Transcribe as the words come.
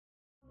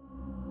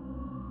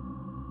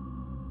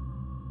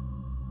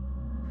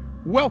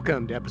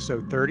Welcome to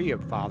episode 30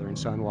 of Father and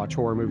Son Watch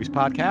Horror Movies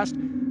podcast.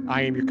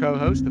 I am your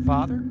co-host, the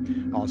Father,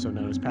 also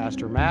known as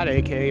Pastor Matt,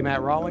 aka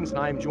Matt Rawlings, and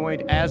I am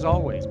joined, as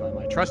always, by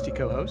my trusty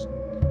co-host,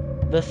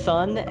 the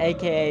Son,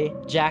 aka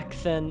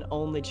Jackson,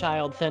 only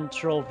child,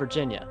 Central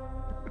Virginia.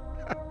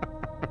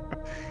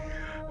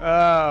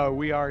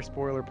 We are a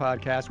spoiler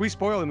podcast. We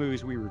spoil the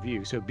movies we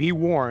review, so be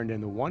warned.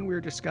 And the one we're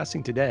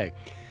discussing today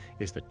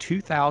is the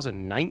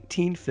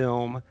 2019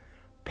 film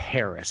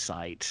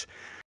Parasite.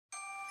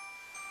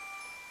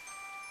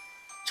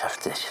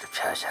 절대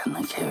실패하지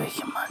않는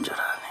계획이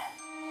만주라네.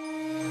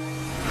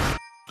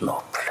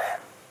 No plan.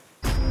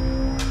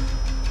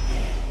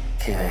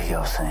 계획이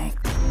없으니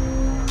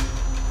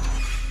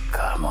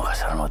뭐가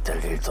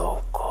잘못될 일도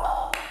없고.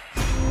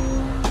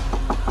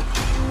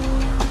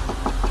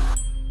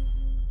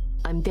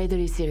 I'm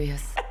deadly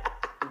serious.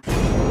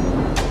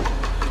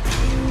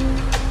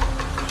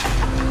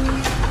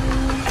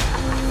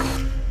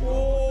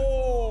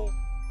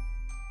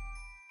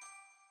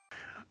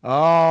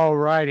 All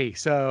righty.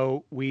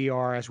 So we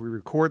are, as we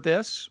record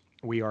this,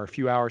 we are a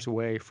few hours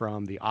away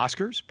from the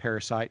Oscars.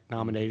 Parasite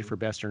nominated for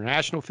Best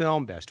International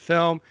Film, Best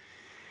Film.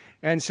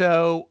 And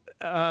so,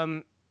 are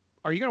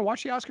you going to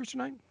watch the Oscars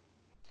tonight?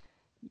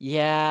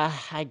 Yeah,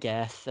 I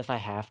guess, if I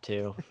have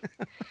to.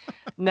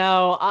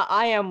 No,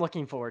 I am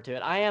looking forward to it.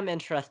 I am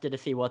interested to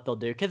see what they'll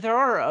do, because there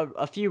are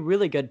a few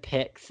really good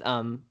picks.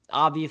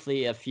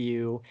 Obviously, a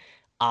few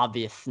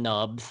obvious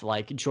snubs,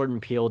 like Jordan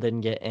Peele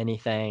didn't get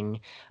anything.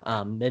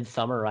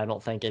 Midsummer, I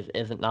don't think,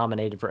 isn't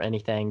nominated for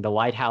anything. The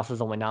White House is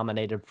only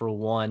nominated for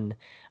one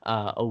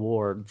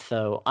award.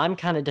 So I'm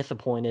kind of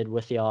disappointed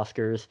with the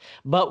Oscars.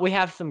 But we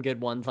have some good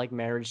ones, like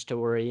Marriage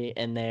Story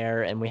in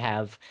there, and we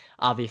have,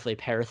 obviously,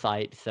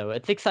 Parasite. So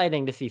it's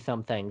exciting to see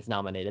some things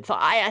nominated. So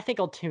I think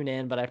I'll tune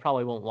in, but I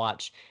probably won't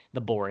watch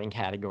the boring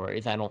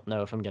categories. I don't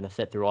know if I'm going to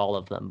sit through all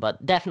of them,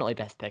 but definitely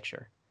Best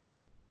Picture.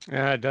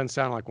 It doesn't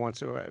sound like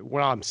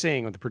what I'm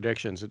seeing with the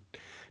predictions, it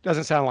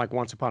doesn't sound like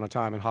Once Upon a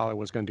Time in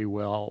Hollywood's going to do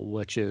well,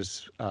 which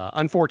is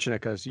unfortunate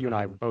because you and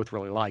I both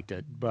really liked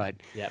it. But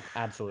yep,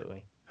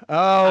 absolutely.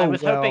 Oh, I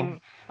was hoping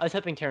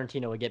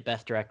Tarantino would get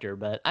Best Director,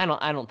 but I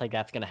don't think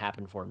that's going to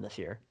happen for him this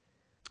year.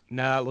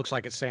 No, it looks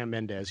like it's Sam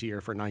Mendes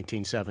year for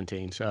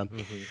 1917. So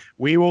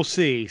we will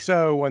see.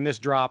 So when this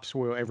drops,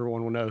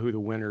 everyone will know who the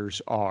winners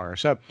are.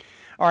 So,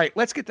 all right,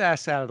 let's get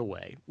that out of the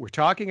way. We're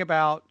talking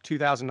about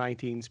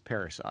 2019's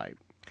Parasite.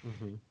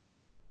 Mm-hmm.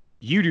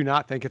 You do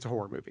not think it's a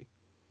horror movie?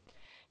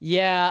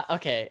 Yeah.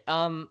 Okay.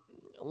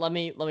 Let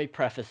me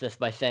preface this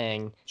by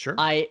saying, sure.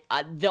 I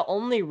the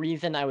only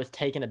reason I was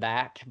taken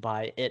aback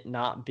by it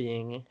not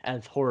being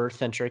as horror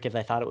centric as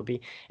I thought it would be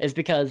is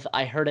because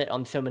I heard it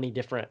on so many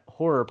different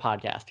horror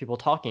podcasts, people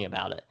talking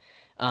about it,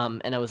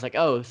 and I was like,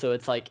 oh, so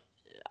it's like,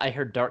 I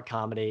heard dark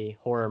comedy,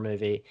 horror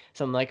movie,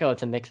 so I'm like, oh,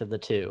 it's a mix of the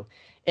two.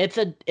 It's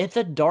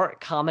a dark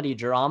comedy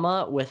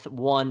drama with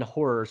one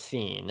horror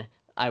scene.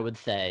 I would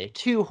say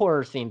 2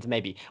 horror scenes,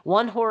 maybe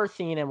 1 horror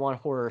scene and 1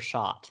 horror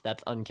shot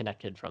that's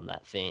unconnected from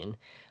that scene,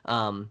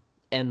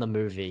 in the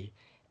movie.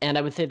 And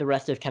I would say the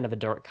rest is kind of a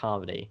dark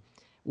comedy,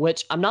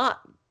 which I'm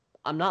not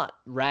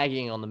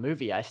ragging on the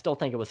movie. I still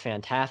think it was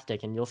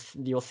fantastic, and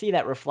you'll see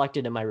that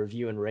reflected in my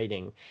review and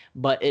rating.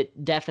 But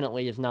it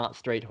definitely is not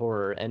straight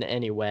horror in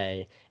any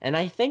way, and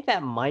I think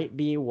that might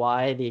be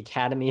why the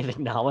Academy is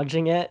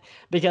acknowledging it,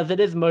 because it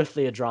is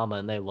mostly a drama,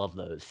 and they love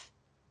those.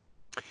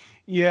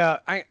 Yeah,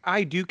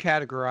 I do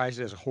categorize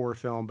it as a horror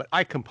film, but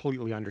I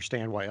completely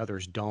understand why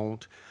others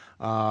don't.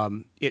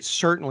 It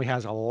certainly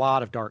has a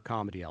lot of dark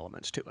comedy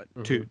elements to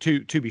it,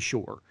 to be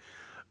sure.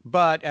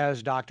 But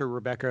as Dr.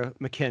 Rebecca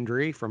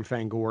McKendry from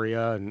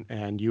Fangoria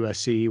and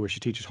USC, where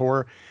she teaches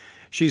horror,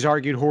 she's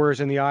argued horror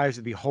is in the eyes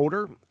of the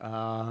beholder.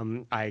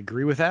 I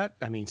agree with that.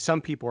 I mean, some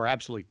people are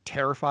absolutely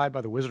terrified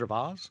by The Wizard of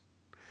Oz.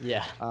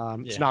 Yeah.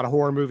 It's not a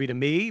horror movie to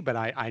me, but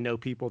I know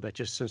people that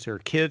just since they're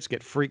kids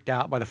get freaked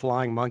out by the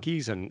flying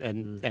monkeys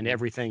and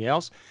everything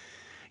else.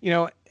 You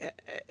know,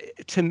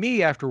 to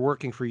me, after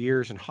working for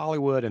years in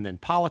Hollywood and then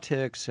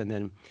politics and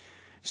then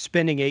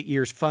spending 8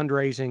 years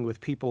fundraising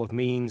with people of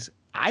means,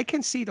 I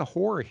can see the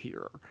horror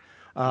here.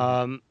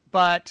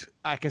 But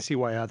I can see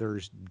why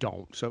others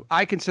don't. So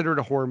I consider it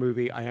a horror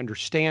movie. I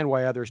understand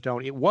why others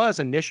don't. It was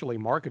initially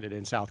marketed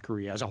in South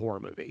Korea as a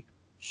horror movie.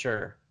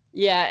 Sure.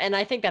 Yeah, and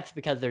I think that's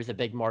because there's a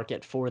big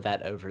market for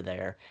that over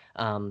there.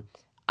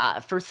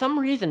 For some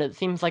reason, it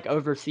seems like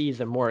overseas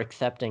are more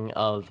accepting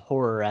of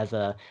horror as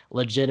a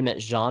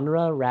legitimate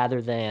genre rather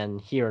than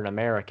here in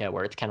America,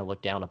 where it's kind of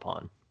looked down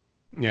upon.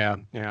 Yeah,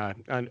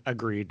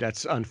 agreed.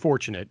 That's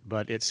unfortunate,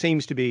 but it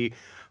seems to be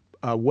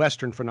a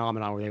Western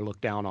phenomenon where they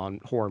look down on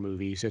horror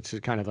movies. It's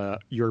a kind of a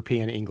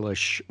European,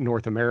 English,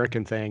 North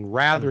American thing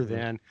rather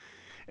than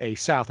a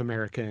South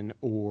American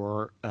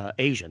or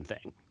Asian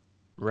thing.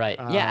 Right.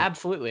 Yeah,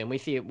 absolutely. And we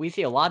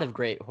see a lot of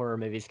great horror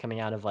movies coming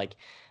out of like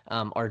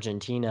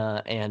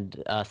Argentina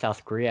and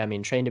South Korea. I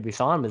mean, Train to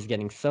Busan was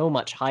getting so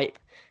much hype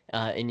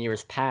in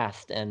years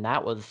past, and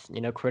that was,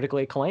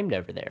 critically acclaimed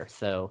over there.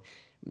 So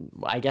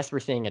I guess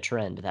we're seeing a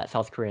trend that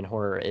South Korean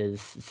horror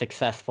is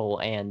successful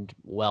and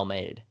well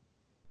made.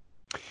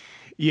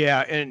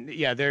 Yeah, and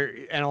yeah, there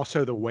and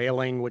also The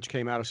Wailing, which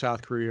came out of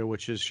South Korea,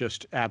 which is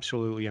just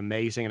absolutely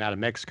amazing, and out of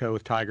Mexico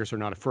with Tigers Are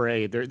Not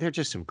Afraid. They're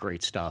just some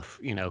great stuff,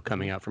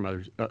 coming Mhm. out from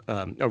other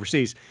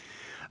overseas.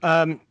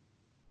 Um,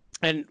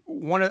 and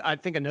I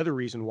think another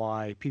reason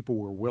why people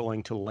were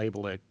willing to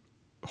label it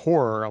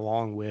horror,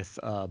 along with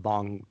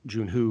Bong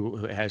Joon-ho,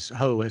 who has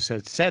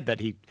said that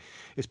he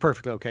is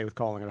perfectly okay with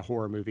calling it a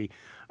horror movie.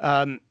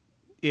 Um,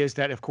 is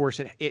that, of course,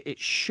 it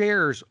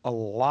shares a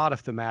lot of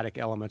thematic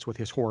elements with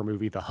his horror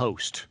movie, The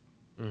Host.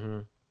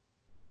 Hmm.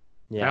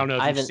 I Yeah, don't know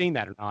if I you've haven't. seen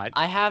that or not.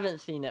 I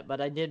haven't seen it, but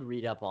I did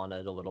read up on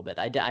it a little bit.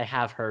 I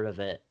have heard of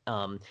it.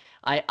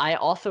 I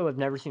also have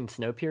never seen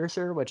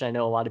Snowpiercer, which I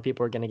know a lot of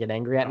people are going to get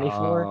angry at me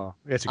for. Oh,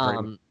 it's a great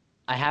one. Um,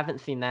 I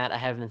haven't seen that. I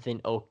haven't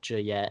seen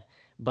Okja yet,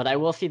 but I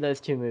will see those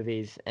two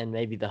movies and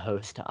maybe The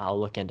Host. I'll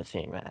look into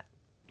seeing that.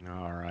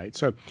 All right.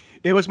 So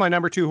it was my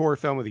number two horror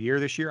film of the year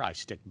this year. I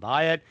stick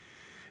by it.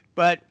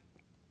 But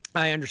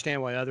I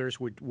understand why others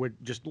would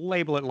just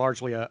label it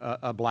largely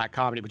a black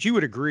comedy. But you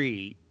would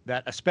agree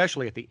that,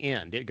 especially at the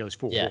end, it goes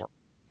full Yeah. horror.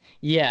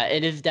 Yeah,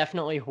 it is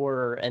definitely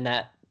horror, and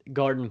that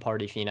garden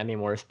party scene. I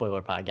mean, we're a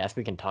spoiler podcast.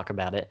 We can talk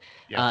about it.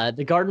 Yeah.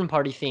 The garden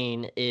party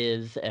scene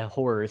is a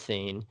horror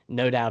scene,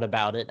 no doubt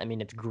about it. I mean,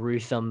 it's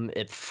gruesome,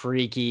 it's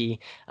freaky.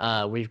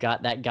 We've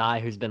got that guy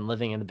who's been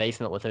living in the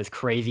basement with those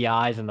crazy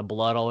eyes and the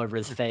blood all over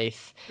his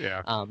face,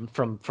 Yeah.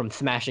 from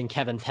smashing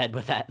Kevin's head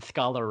with that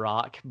scholar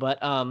rock. But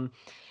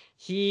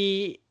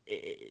he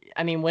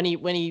I mean, when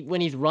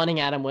he's running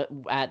at him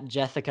at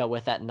Jessica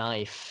with that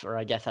knife, or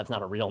I guess that's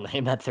not a real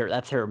name, that's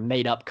her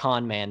made up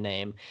con man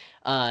name.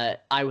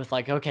 I was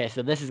like, okay,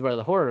 so this is where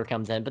the horror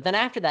comes in. But then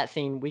after that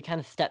scene, we kind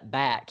of step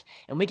back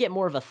and we get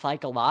more of a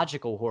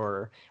psychological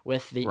horror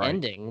with the Right.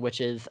 ending, which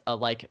is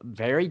like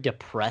very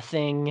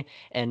depressing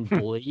and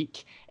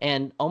bleak,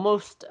 and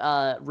almost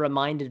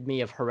reminded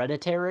me of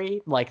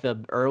Hereditary, like the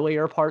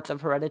earlier parts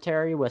of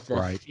Hereditary, with this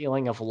Right.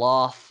 feeling of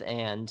loss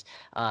and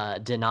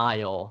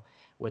denial,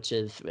 which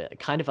is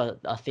kind of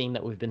a theme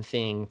that we've been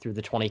seeing through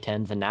the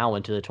 2010s and now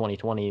into the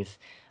 2020s,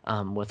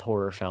 with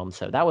horror films.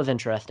 So that was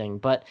interesting.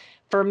 But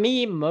for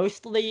me,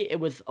 mostly it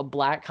was a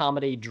black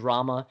comedy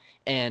drama,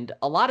 and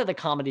a lot of the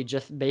comedy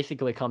just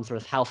basically comes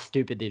with how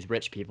stupid these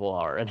rich people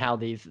are, and how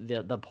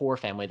the poor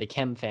family, the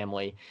Kim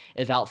family,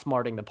 is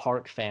outsmarting the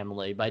Park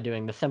family by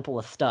doing the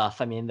simplest stuff.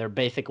 I mean, they're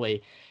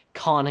basically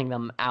conning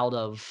them out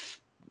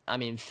of, I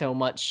mean, so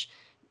much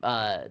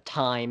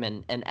time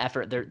and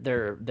effort.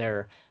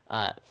 They're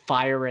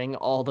firing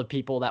all the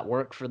people that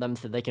work for them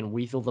so they can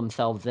weasel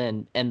themselves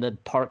in, and the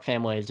Park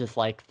family is just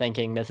like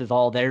thinking this is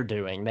all they're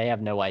doing. They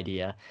have no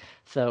idea.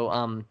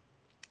 So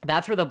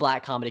that's where the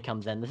black comedy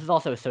comes in. This is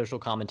also a social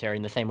commentary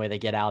in the same way that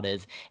Get Out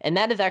is. And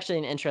that is actually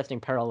an interesting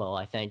parallel,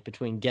 I think,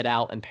 between Get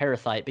Out and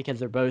Parasite, because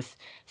they're both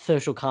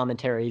social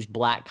commentaries,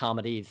 black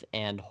comedies,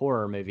 and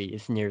horror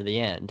movies near the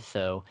end.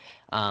 So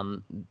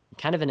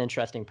kind of an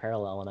interesting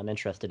parallel, and I'm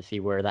interested to see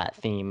where that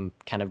theme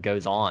kind of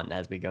goes on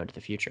as we go into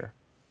the future.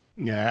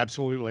 Yeah,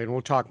 absolutely. And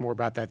we'll talk more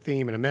about that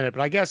theme in a minute.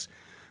 But I guess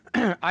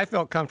I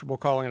felt comfortable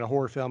calling it a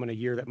horror film in a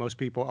year that most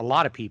people, a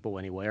lot of people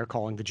anyway, are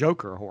calling The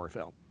Joker a horror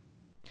film.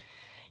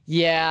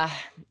 Yeah,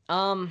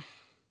 um,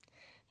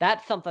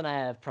 that's something I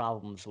have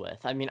problems with.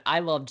 I mean, I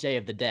love Day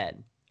of the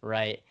Dead,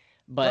 right?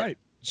 But Right.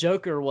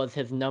 Joker was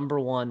his number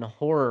one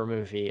horror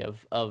movie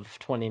of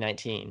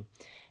 2019.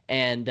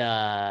 And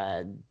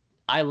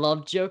I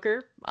loved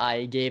Joker.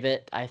 I gave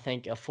it, I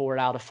think, a 4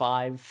 out of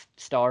 5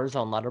 stars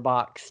on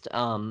Letterboxd.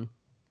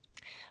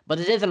 But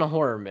it isn't a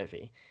horror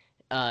movie.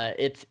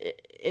 It's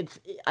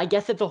I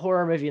guess it's a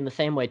horror movie in the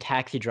same way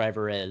Taxi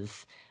Driver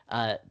is.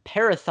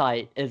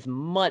 Parasite is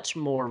much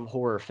more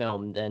horror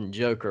film than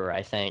Joker,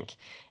 I think.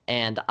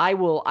 And I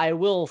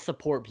will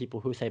support people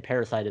who say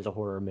Parasite is a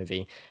horror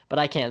movie, but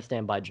I can't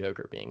stand by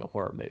Joker being a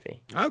horror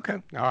movie. Okay.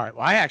 All right.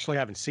 Well, I actually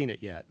haven't seen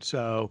it yet,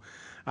 so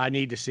I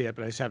need to see it,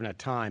 but I just haven't had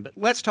time. But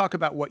let's talk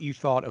about what you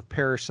thought of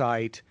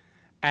Parasite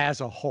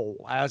as a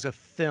whole, as a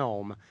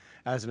film,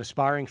 as an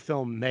aspiring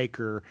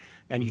filmmaker.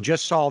 And you Mhm.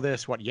 just saw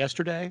this, what,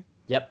 yesterday?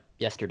 Yep,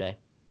 yesterday.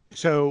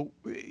 So,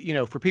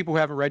 for people who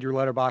haven't read your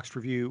Letterboxd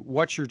review,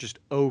 what's your just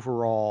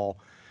overall,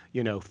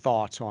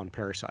 thoughts on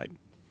Parasite?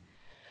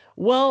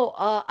 Well,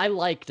 I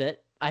liked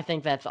it. I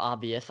think that's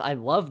obvious. I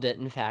loved it.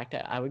 In fact,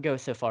 I would go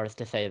so far as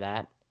to say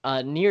that.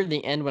 Near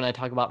the end, when I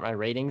talk about my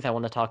ratings, I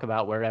want to talk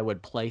about where I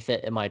would place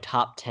it in my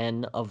top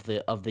 10 of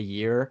the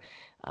year,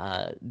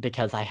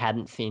 because I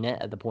hadn't seen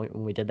it at the point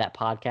when we did that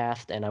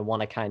podcast, and I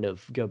want to kind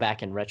of go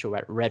back and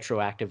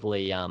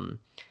retroactively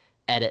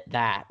edit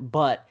that.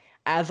 But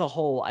as a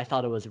whole, I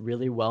thought it was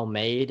really well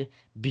made,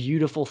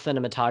 beautiful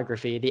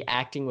cinematography. The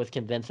acting was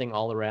convincing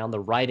all around. The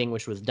writing,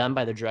 which was done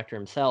by the director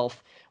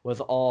himself, was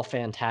all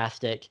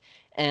fantastic.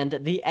 And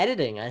the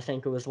editing, I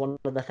think, was one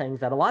of the things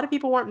that a lot of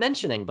people weren't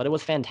mentioning, but it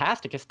was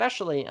fantastic.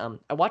 Especially,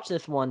 I watched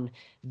this one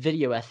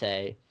video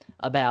essay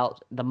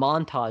about the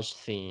montage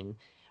scene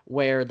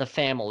where the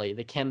family,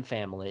 the Kim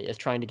family, is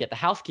trying to get the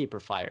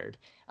housekeeper fired,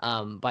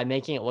 by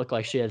making it look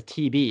like she has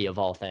TB of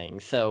all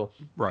things. So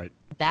Right.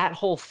 that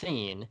whole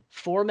scene,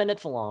 4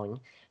 minutes long,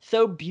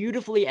 so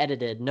beautifully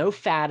edited, no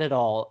fat at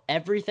all.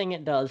 Everything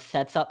it does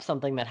sets up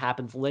something that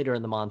happens later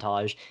in the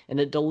montage, and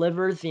it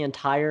delivers the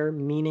entire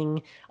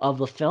meaning of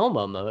the film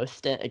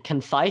almost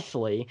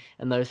concisely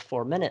in those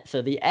 4 minutes.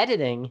 So the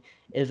editing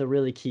is a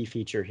really key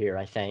feature here,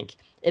 I think.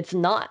 It's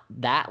not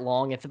that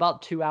long. It's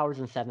about 2 hours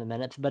and 7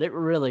 minutes, but it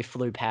really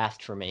flew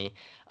past for me.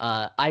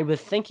 I was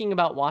thinking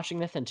about watching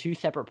this in two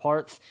separate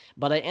parts,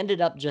 but I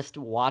ended up just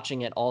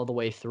watching it all the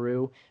way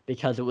through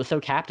because it was so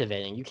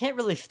captivating. You can't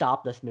really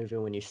stop this movie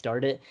when you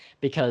start it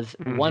because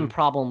one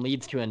problem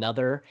leads to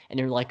another, and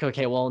you're like,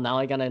 okay, well, now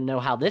I gotta know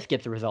how this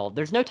gets resolved.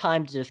 There's no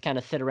time to just kind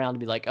of sit around and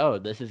be like, oh,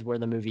 this is where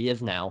the movie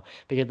is now,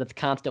 because it's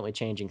constantly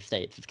changing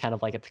states. It's kind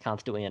of like it's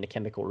constantly in a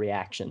chemical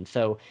reaction.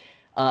 So,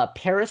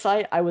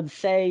 Parasite, I would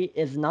say,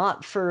 is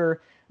not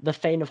for the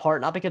faint of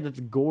heart, not because it's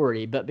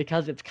gory, but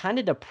because it's kind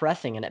of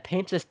depressing, and it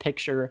paints this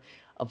picture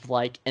of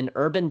like an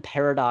urban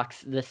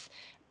paradox, this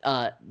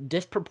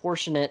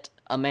disproportionate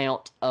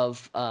amount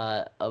of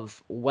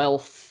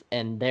wealth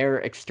and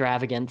their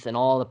extravagance and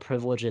all the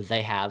privileges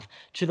they have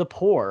to the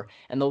poor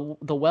and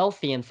the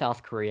wealthy in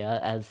South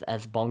Korea,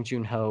 as Bong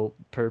Joon-ho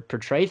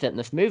portrays it in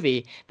this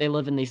movie. They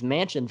live in these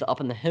mansions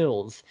up in the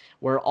hills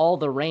where all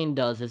the rain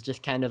does is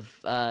just kind of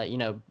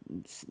kind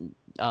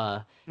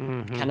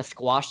of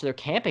squash their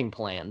camping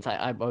plans.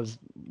 I was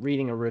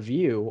reading a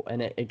review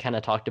and it kind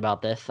of talked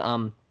about this.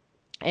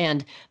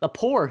 And the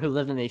poor who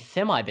live in these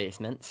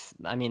semi-basements,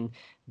 I mean,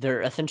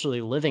 they're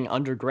essentially living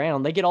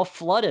underground. They get all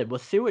flooded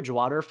with sewage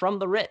water from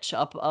the rich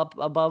up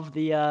above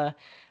the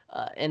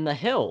in the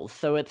hills.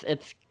 So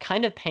it's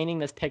kind of painting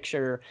this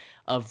picture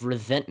of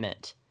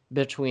resentment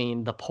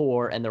between the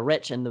poor and the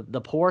rich, and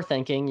the poor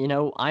thinking,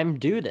 I'm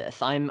due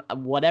this. I'm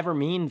whatever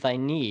means I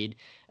need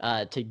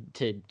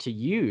to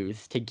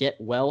use to get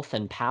wealth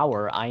and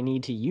power. I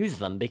need to use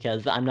them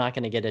because I'm not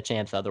going to get a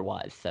chance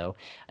otherwise. So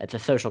it's a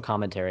social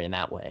commentary in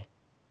that way.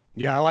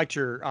 Yeah, I liked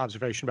your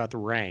observation about the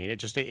rain.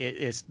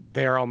 It's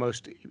there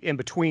almost in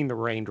between the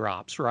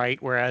raindrops,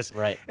 right? Whereas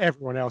Right.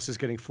 everyone else is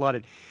getting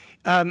flooded.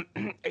 Um,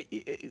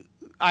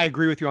 I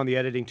agree with you on the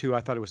editing too.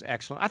 I thought it was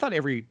excellent. I thought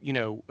every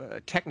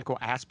technical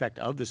aspect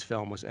of this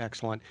film was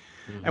excellent,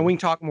 and we can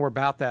talk more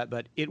about that.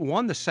 But it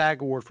won the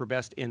SAG Award for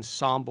Best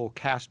Ensemble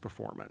Cast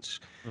Performance,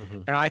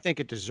 and I think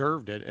it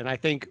deserved it. And I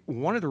think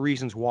one of the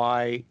reasons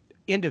why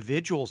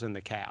individuals in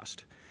the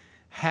cast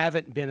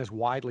haven't been as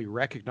widely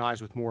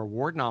recognized with more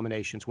award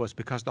nominations was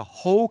because the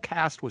whole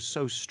cast was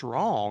so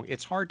strong.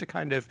 It's hard to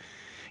kind of,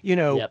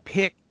 Yep.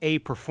 pick a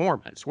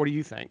performance. What do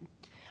you think?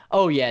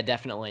 Oh yeah,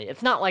 definitely.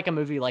 It's not like a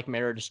movie like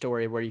Marriage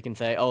Story where you can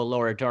say, "Oh,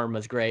 Laura Dern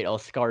was great. Oh,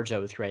 ScarJo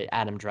was great.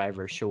 Adam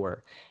Driver,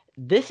 sure."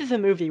 This is a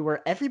movie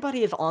where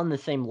everybody is on the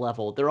same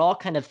level. They're all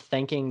kind of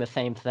thinking the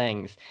same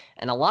things,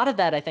 and a lot of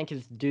that I think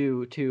is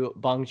due to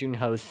Bong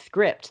Joon-ho's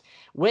script,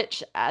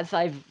 which, as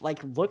I've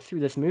looked through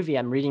this movie,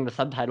 I'm reading the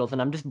subtitles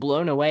and I'm just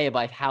blown away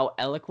by how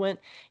eloquent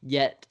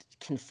yet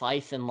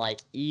concise and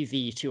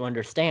easy to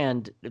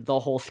understand the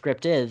whole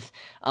script is.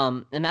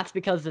 And that's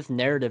because this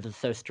narrative is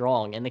so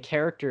strong and the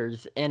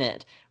characters in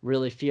it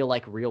really feel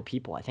like real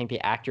people. I think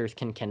the actors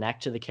can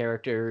connect to the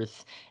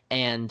characters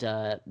and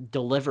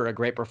deliver a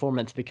great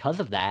performance because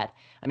of that.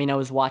 I mean, I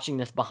was watching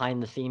this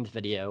behind the scenes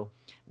video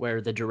where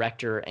the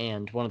director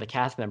and one of the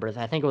cast members,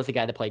 I think it was the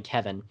guy that played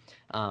Kevin,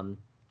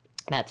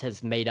 that's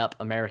his made up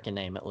American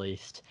name at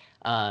least,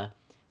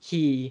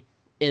 he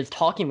is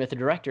talking with the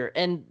director,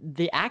 and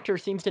the actor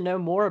seems to know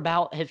more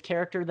about his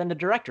character than the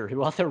director,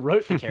 who also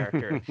wrote the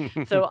character.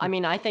 So, I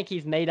mean, I think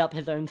he's made up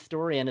his own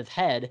story in his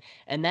head,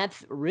 and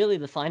that's really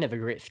the sign of a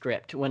great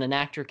script, when an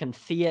actor can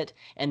see it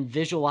and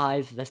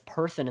visualize this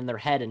person in their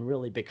head and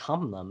really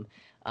become them.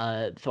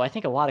 So I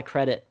think a lot of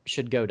credit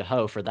should go to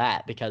Ho for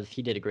that, because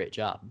he did a great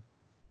job.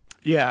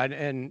 Yeah,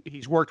 and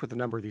he's worked with a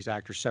number of these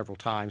actors several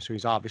times, so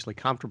he's obviously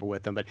comfortable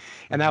with them.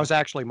 And that was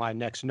actually my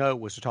next note,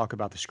 was to talk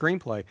about the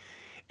screenplay.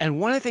 And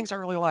one of the things I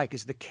really like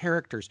is the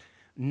characters.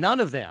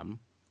 None of them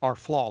are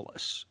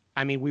flawless.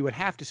 I mean, we would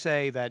have to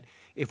say that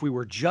if we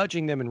were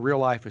judging them in real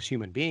life as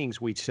human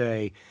beings, we'd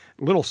say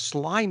a little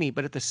slimy,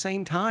 but at the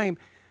same time,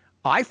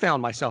 I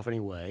found myself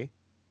anyway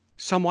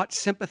somewhat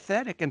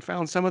sympathetic and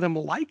found some of them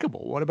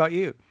likable. What about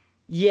you?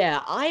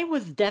 Yeah, I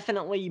was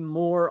definitely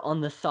more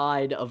on the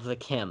side of the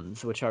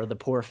Kims, which are the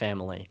poor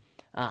family.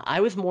 I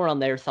was more on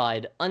their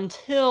side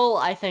until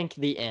I think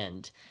the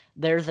end.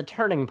 There's a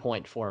turning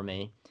point for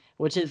me,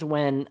 which is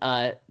when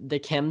the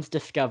Kims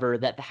discover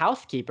that the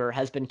housekeeper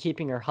has been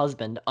keeping her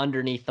husband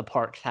underneath the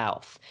Park's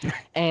house,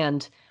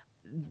 and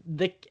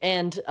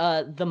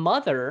the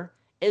mother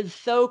is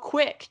so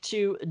quick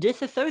to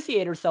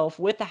disassociate herself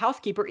with the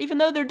housekeeper, even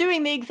though they're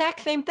doing the exact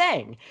same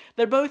thing.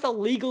 They're both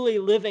illegally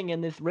living in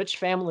this rich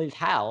family's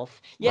house,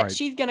 yet Right.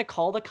 she's going to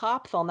call the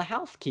cops on the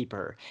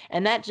housekeeper.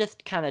 And that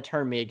just kind of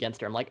turned me against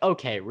her. I'm like,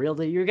 okay,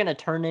 really? You're going to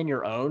turn in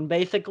your own,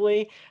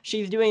 basically?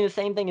 She's doing the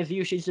same thing as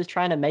you. She's just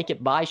trying to make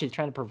it by. She's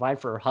trying to provide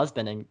for her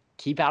husband and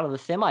keep out of the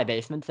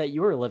semi-basements that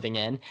you were living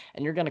in,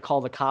 and you're going to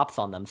call the cops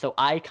on them. So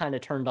I kind of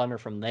turned on her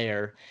from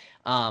there.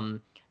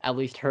 at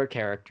least her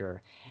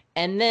character.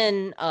 And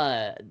then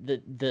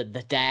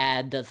the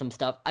dad does some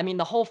stuff. I mean,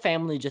 the whole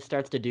family just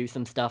starts to do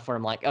some stuff where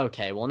I'm like,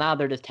 okay, well now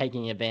they're just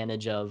taking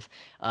advantage of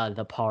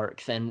the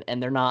parks, and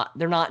they're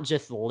not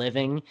just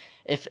living.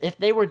 If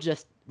they were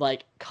just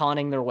like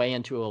conning their way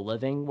into a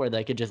living where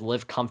they could just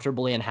live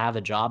comfortably and have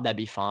a job, that'd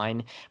be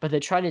fine. But they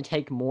try to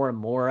take more and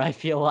more, I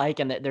feel like,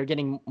 and they're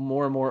getting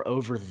more and more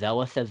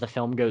overzealous as the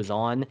film goes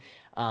on.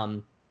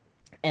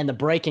 And the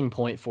breaking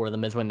point for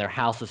them is when their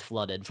house is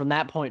flooded. From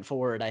that point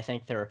forward, I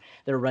think they're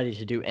ready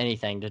to do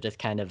anything to just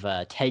kind of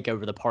take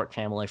over the Park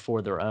family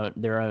for their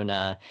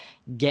own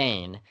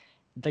gain.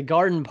 The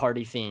garden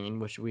party scene,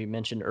 which we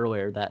mentioned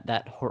earlier,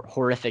 that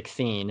horrific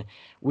scene,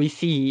 we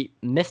see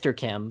Mr.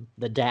 Kim,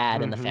 the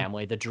dad in the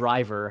family, the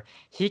driver.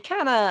 He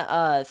kind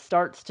of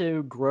starts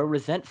to grow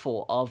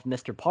resentful of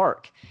Mr.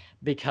 Park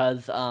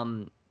because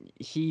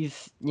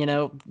he's,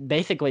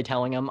 basically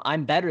telling him,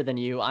 I'm better than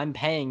you, I'm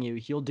paying you,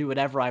 you'll do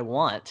whatever I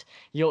want,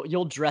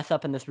 you'll dress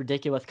up in this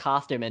ridiculous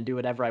costume and do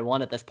whatever I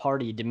want at this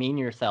party, demean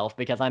yourself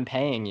because I'm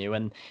paying you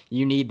and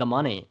you need the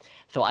money,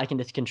 so I can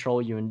just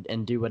control you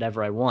and do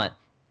whatever I want.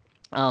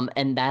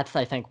 And that's,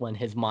 I think, when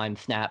his mind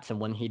snaps and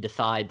when he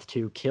decides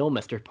to kill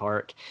Mr.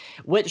 Park,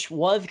 which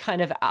was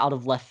kind of out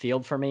of left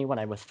field for me when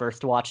I was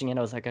first watching it.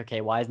 I was like, okay,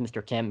 why is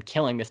Mr. Kim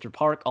killing Mr.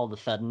 Park all of a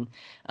sudden?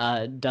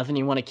 Doesn't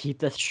he want to keep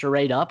this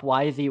charade up?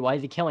 Why is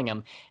he killing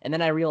him? And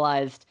then I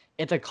realized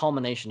it's a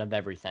culmination of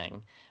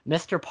everything.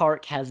 Mr.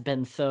 Park has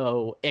been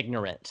so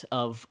ignorant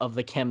of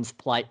the Kim's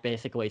plight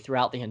basically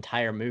throughout the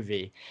entire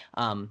movie.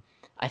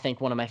 I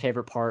think one of my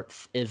favorite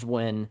parts is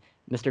when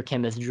Mr.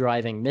 Kim is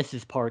driving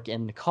Mrs. Park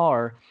in the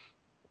car,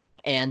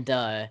 and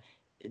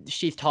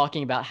she's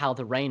talking about how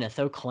the rain is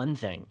so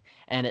cleansing,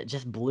 and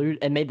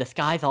it made the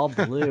skies all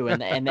blue,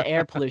 and the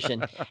air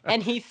pollution.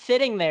 And he's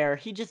sitting there,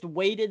 he just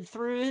waded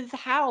through his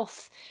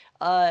house,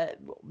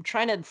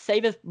 trying to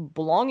save his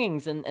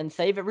belongings and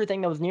save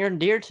everything that was near and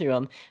dear to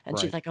him. And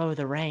she's like, oh,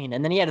 the rain.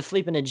 And then he had to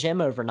sleep in a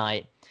gym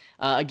overnight.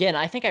 Again,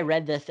 I think I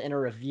read this in a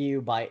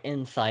review by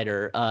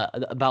Insider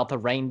about the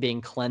rain being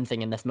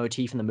cleansing in this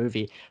motif in the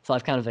movie. So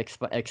I've kind of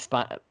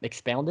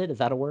expounded. Is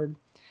that a word?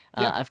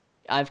 Yeah.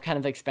 I've kind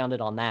of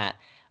expounded on that.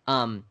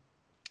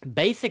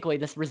 Basically,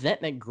 this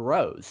resentment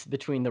grows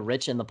between the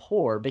rich and the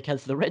poor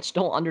because the rich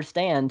don't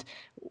understand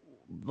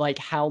like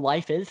how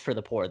life is for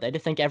the poor. They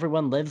just think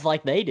everyone lives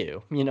like they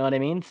do. You know what I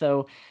mean?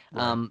 So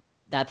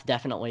that's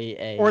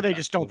definitely or they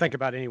just don't think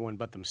about anyone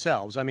but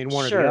themselves. I mean,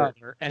 one or the Sure.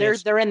 other. And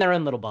They're in their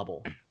own little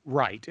bubble.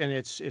 right. And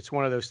it's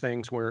one of those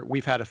things where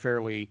we've had a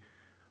fairly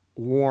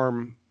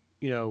warm,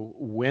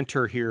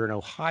 winter here in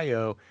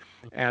Ohio,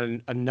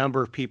 and a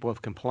number of people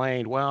have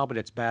complained, well, but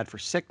it's bad for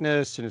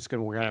sickness and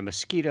we're going to have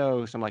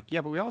mosquitoes. I'm like,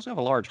 yeah, but we also have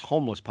a large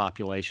homeless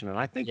population, and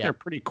I think they're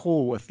pretty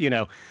cool with,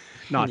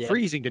 not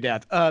freezing to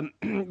death.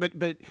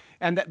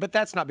 But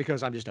that's not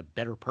because I'm just a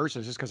better person.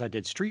 It's just because I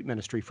did street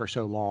ministry for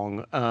so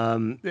long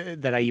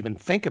that I even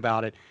think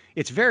about it.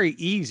 It's very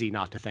easy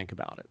not to think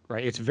about it,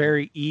 right? It's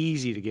very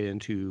easy to get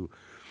into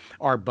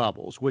our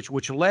bubbles,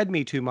 which led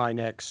me to my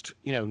next,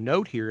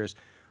 note here is,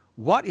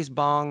 what is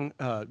Bong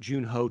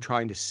Joon-ho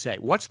trying to say?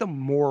 What's the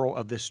moral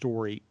of this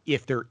story,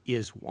 if there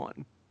is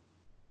one?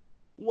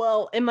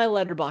 Well, in my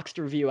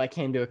Letterboxd review, I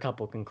came to a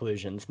couple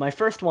conclusions. My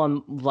first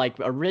one, like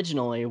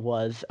originally,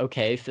 was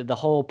okay, so the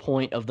whole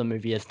point of the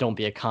movie is don't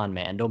be a con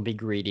man, don't be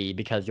greedy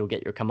because you'll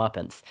get your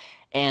comeuppance.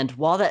 And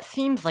while that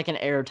seems like an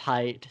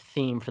airtight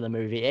theme for the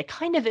movie, it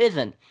kind of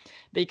isn't,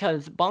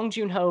 because Bong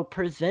Joon-ho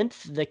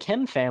presents the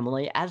Kim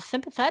family as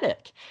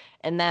sympathetic,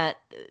 and that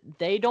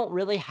they don't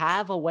really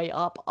have a way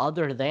up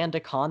other than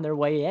to con their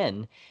way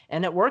in.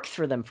 And it works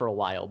for them for a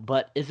while,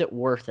 but is it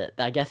worth it?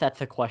 I guess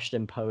that's a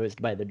question posed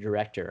by the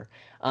director.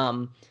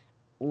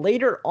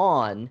 Later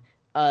on,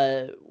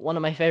 one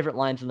of my favorite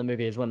lines in the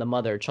movie is when the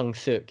mother, Chung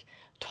Suk,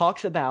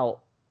 talks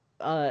about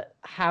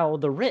how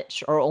the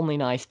rich are only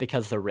nice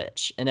because they're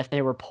rich. And if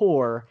they were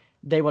poor,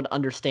 they would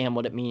understand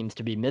what it means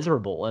to be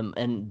miserable,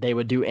 and they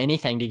would do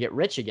anything to get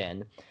rich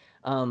again.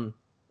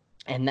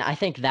 And I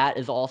think that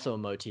is also a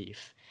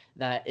motif,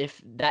 that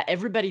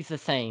everybody's the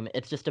same.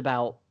 It's just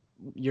about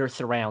your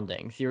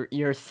surroundings.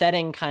 Your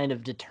setting kind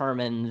of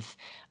determines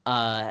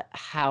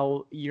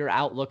how your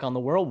outlook on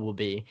the world will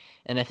be.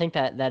 And I think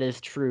that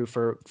is true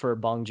for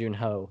Bong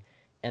Joon-ho.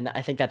 And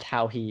I think that's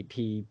how he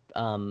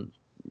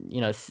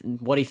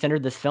what he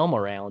centered this film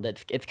around.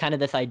 It's kind of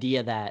this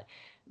idea that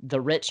the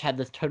rich have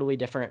this totally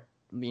different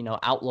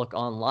outlook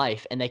on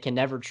life, and they can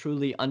never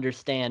truly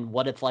understand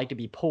what it's like to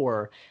be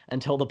poor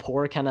until the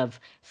poor kind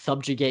of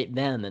subjugate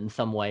them in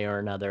some way or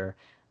another.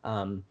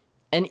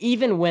 And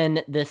even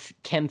when this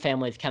Kim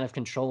family is kind of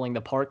controlling the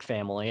Park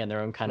family in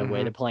their own kind of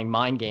way, they're playing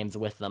mind games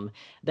with them,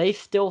 they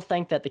still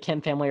think that the Kim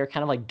family are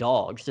kind of like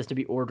dogs, just to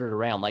be ordered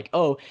around. Like,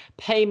 oh,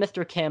 pay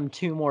Mr. Kim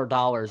 $2 more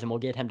and we'll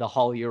get him to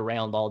haul you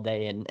around all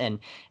day and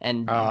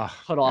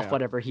put off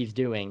whatever he's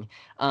doing.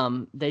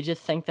 They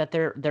just think that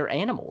they're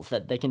animals,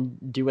 that they can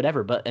do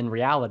whatever. But in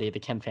reality, the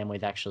Kim family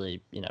is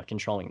actually,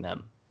 controlling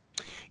them.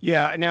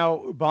 Yeah.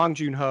 Now, Bong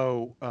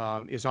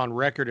Joon-ho is on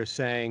record as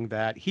saying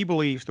that he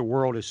believes the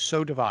world is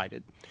so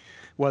divided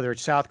whether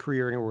it's South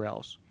Korea or anywhere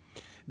else,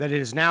 that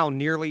it is now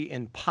nearly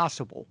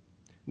impossible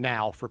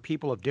now for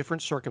people of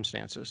different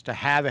circumstances to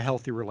have a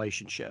healthy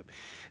relationship,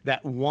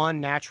 that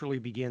one naturally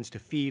begins to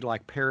feed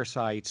like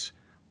parasites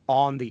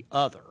on the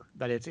other,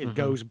 that it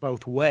goes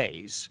both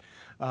ways.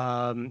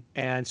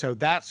 And so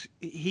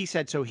he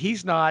said, so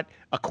he's not,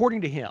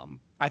 according to him,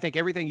 I think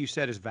everything you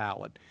said is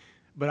valid,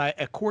 but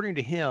according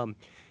to him,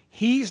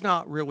 he's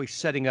not really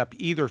setting up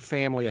either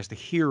family as the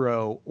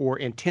hero or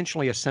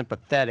intentionally as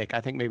sympathetic.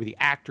 I think maybe the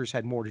actors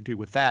had more to do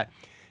with that.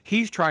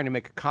 He's trying to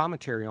make a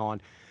commentary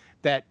on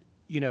that,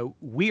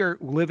 we are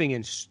living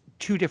in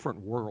two different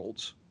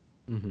worlds.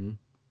 Mm-hmm.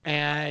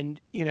 And,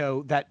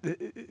 that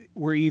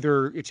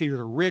it's either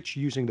the rich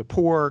using the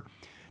poor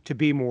to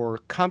be more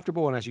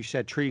comfortable. And as you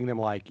said, treating them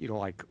like,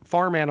 like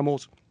farm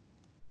animals,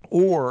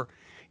 or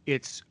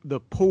it's the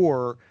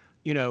poor,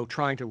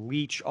 trying to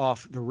leech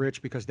off the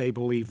rich because they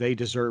believe they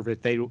deserve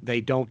it.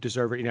 They don't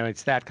deserve it.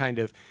 It's that kind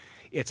of,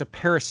 it's a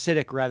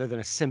parasitic rather than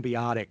a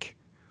symbiotic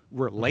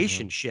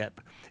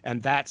relationship.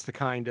 And that's the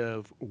kind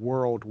of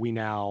world we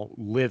now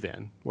live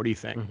in. What do you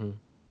think?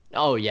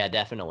 Oh, yeah,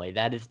 definitely.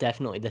 That is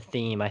definitely the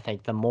theme, I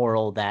think, the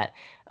moral that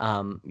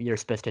you're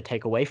supposed to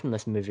take away from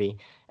this movie.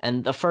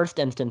 And the first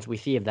instance we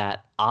see of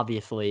that,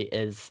 obviously,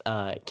 is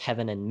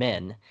Kevin and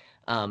Min.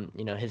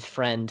 His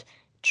friend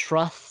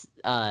trusts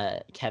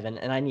Kevin,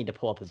 and I need to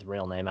pull up his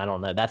real name. I don't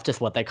know. That's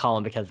just what they call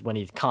him because when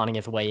he's conning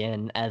his way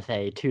in as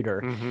a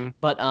tutor.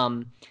 But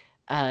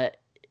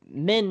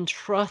Min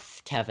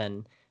trusts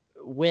Kevin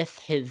with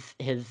his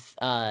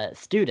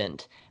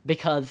student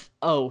because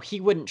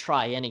he wouldn't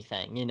try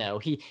anything,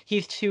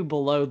 he's too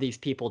below these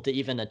people to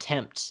even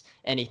attempt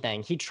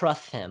anything. He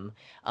trusts him,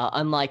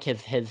 unlike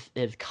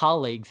his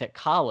colleagues at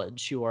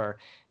college who are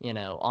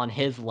on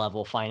his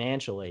level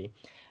financially.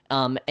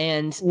 And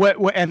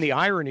the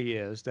irony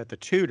is that the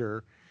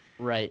tutor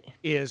right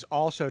is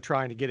also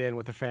trying to get in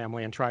with the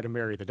family and try to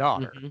marry the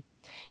daughter.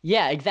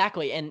 Yeah,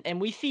 exactly.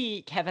 And we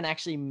see Kevin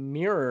actually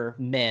mirror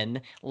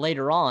Min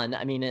later on.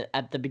 I mean,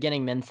 at the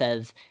beginning, Min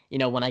says,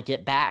 when I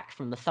get back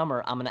from the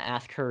summer, I'm going to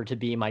ask her to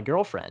be my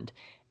girlfriend.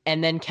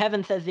 And then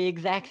Kevin says the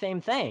exact same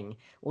thing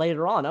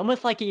later on,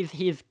 almost like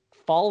he's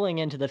falling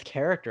into this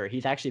character.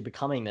 He's actually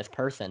becoming this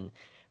person.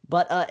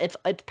 But it's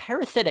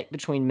parasitic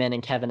between Min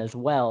and Kevin as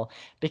well,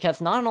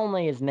 because not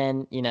only is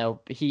Min,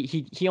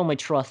 he only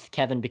trusts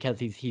Kevin because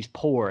he's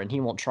poor and he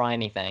won't try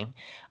anything.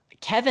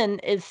 Kevin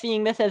is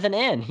seeing this as an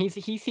in.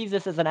 He sees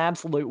this as an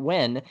absolute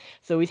win.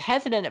 So he's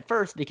hesitant at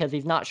first because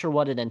he's not sure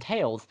what it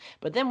entails.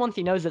 But then once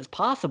he knows it's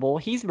possible,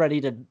 he's ready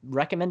to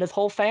recommend his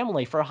whole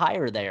family for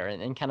hire there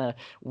and kind of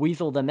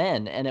weasel them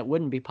in. And it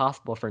wouldn't be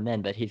possible for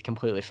Min, but he's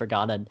completely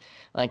forgotten.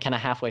 Like kind of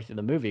halfway through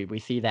the movie, we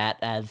see that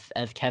as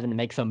Kevin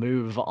makes a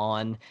move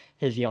on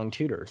his young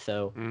tutor.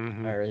 So,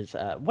 or is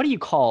what do you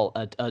call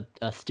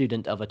a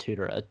student of a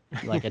tutor?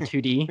 Like a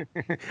 2D?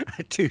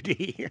 A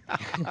 2D.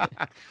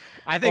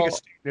 I think a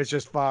student is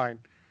just fine.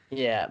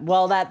 Yeah,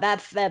 well,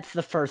 that's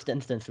the first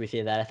instance we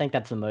see that. I think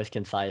that's the most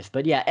concise.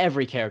 But yeah,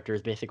 every character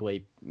is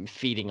basically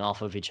feeding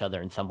off of each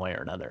other in some way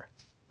or another.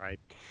 Right.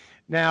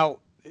 Now,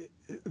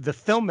 the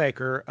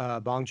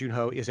filmmaker, Bong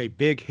Joon-ho, is a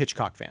big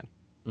Hitchcock fan.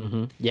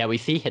 Yeah, we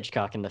see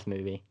Hitchcock in this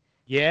movie.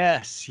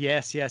 Yes.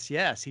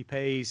 He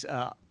pays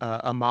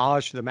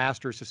homage to the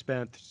master of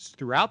suspense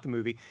throughout the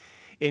movie,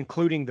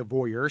 including the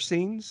voyeur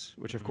scenes,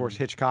 which of course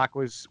Hitchcock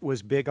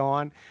was big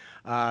on.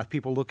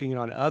 People looking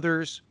on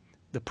others,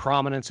 the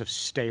prominence of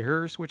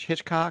stairs, which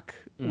Hitchcock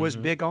was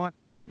big on.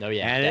 Oh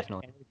yeah,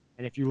 definitely.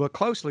 And if you look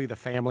closely, the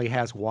family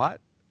has what?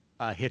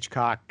 A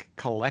Hitchcock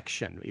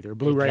collection, either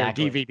Blu-ray or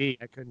DVD.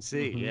 I couldn't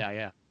see.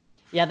 Yeah.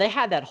 Yeah, they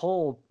had that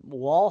whole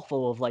wall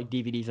full of like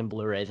DVDs and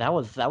Blu-rays. That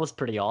was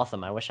pretty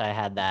awesome. I wish I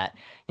had that.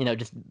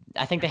 Just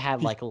I think they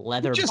had like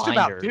leather just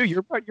binders. About do.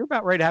 You're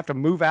about ready to have to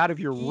move out of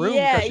your room.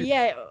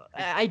 Yeah,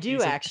 I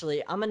do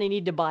actually. I'm gonna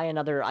need to buy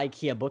another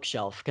IKEA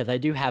bookshelf because I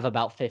do have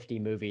about 50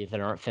 movies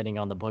that aren't fitting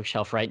on the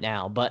bookshelf right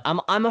now. But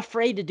I'm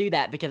afraid to do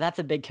that because that's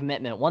a big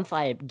commitment. Once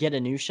I get a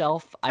new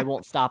shelf, I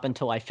won't stop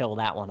until I fill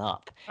that one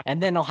up,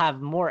 and then I'll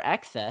have more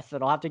excess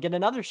that I'll have to get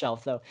another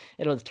shelf. So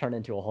it'll just turn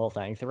into a whole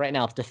thing. So right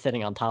now it's just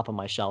sitting on top of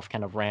my shelf,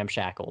 kind of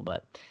ramshackle,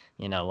 but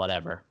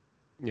whatever.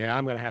 Yeah,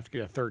 I'm gonna have to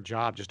get a third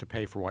job just to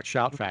pay for what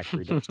Shout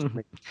Factory does to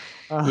me.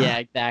 Yeah,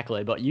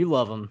 exactly. But you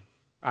love them.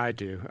 I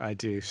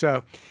do.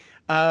 So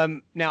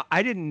now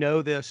I didn't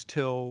know this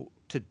till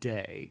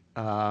today,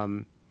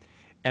 and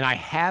I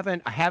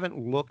haven't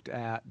looked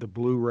at the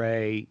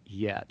Blu-ray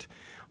yet,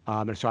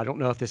 and so I don't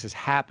know if this has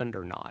happened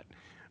or not.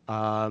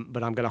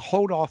 But I'm gonna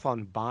hold off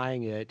on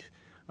buying it.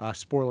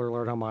 Spoiler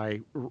alert on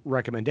my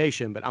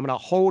recommendation, but I'm going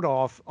to hold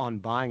off on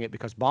buying it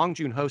because Bong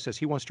Joon-ho says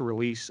he wants to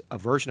release a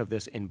version of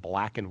this in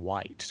black and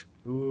white.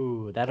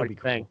 Ooh, that'll be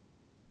cool.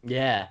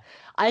 Yeah,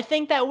 I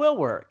think that will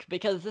work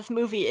because this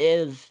movie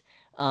is,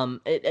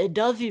 it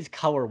does use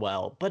color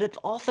well, but it's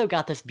also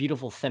got this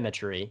beautiful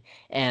symmetry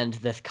and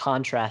this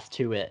contrast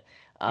to it.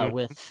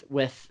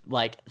 with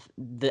like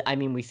I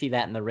mean, we see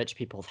that in the rich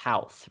people's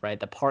house, right?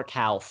 The Park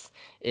house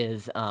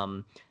is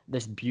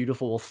this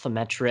beautiful,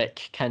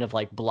 symmetric, kind of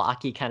like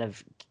blocky, kind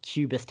of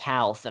cubist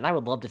house, and I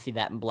would love to see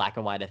that in black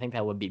and white. I think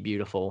that would be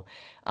beautiful.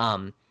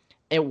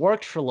 It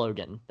worked for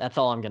Logan. That's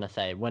all I'm gonna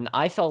say. When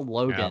I saw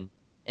Logan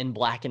in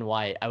black and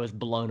white, I was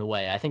blown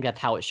away. I think that's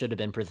how it should have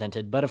been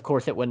presented, but of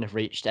course it wouldn't have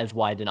reached as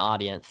wide an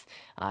audience.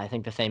 I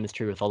think the same is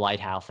true with The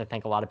Lighthouse. I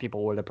think a lot of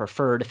people would have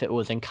preferred if it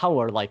was in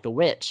color like The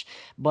Witch,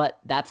 but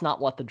that's not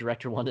what the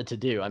director wanted to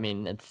do. I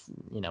mean, it's,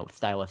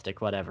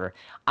 stylistic, whatever.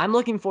 I'm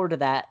looking forward to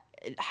that.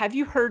 Have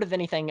you heard of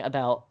anything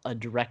about a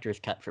director's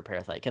cut for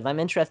Parasite? Because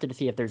I'm interested to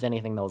see if there's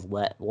anything that was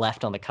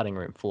left on the cutting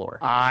room floor.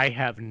 I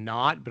have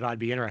not, but I'd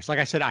be interested. Like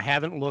I said, I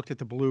haven't looked at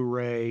the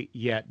Blu-ray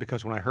yet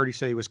because when I heard he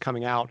said he was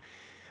coming out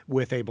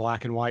with a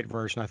black and white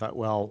version, I thought,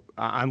 well,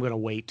 I'm going to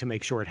wait to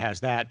make sure it has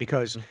that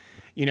because,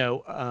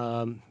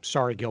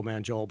 sorry,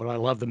 Gilman Joel, but I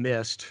love The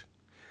Mist.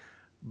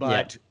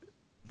 But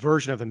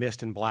version of The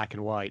Mist in black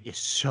and white is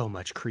so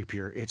much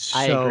creepier. It's so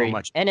I agree.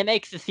 much, and it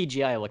makes the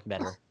CGI look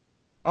better.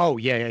 Oh,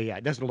 yeah.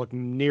 It doesn't look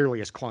nearly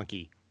as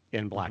clunky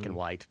in black and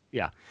white.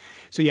 Yeah.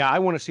 So, I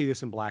want to see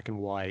this in black and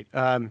white.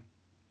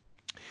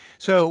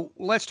 So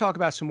let's talk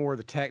about some more of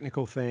the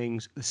technical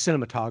things, the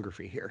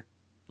cinematography here.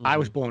 I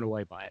was blown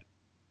away by it.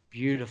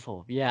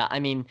 Beautiful. Yeah,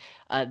 I mean,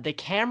 the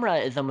camera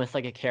is almost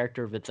like a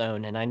character of its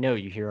own, and I know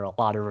you hear a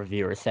lot of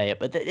reviewers say it,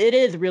 but it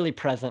is really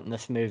present in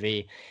this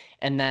movie,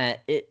 and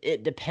that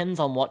it depends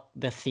on what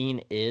the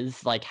scene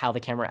is, like how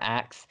the camera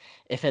acts.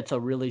 If it's a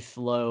really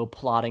slow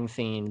plotting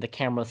scene, the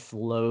camera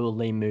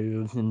slowly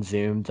moves and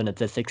zooms, and it's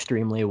this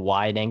extremely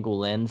wide-angle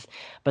lens.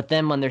 But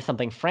then when there's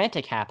something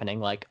frantic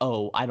happening, like,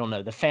 I don't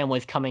know, the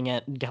family's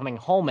coming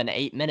home in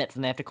 8 minutes,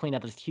 and they have to clean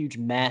up this huge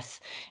mess,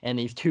 and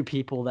these two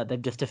people that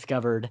they've just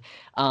discovered,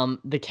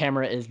 the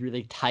camera is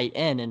really tight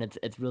in, and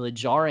it's really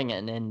jarring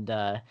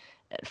and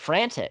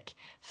frantic.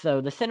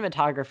 So the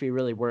cinematography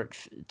really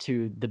works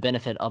to the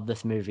benefit of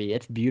this movie.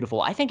 It's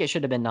beautiful. I think it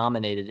should have been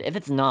nominated. If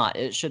it's not,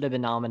 it should have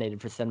been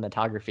nominated for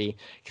cinematography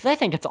because I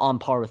think it's on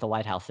par with The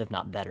Lighthouse, if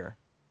not better.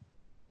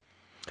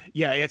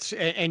 Yeah,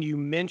 and you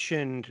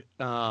mentioned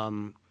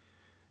the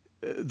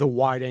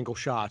wide angle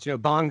shots.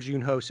 Bong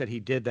Joon-ho said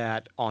he did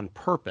that on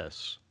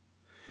purpose.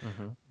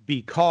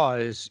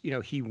 Because,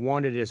 he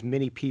wanted as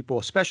many people,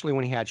 especially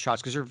when he had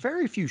shots, because there are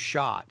very few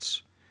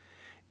shots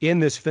in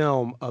this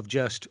film of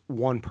just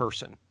one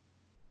person.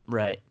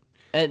 Right.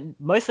 And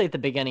mostly at the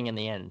beginning and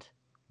the end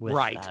with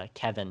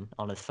Kevin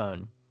on his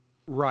phone.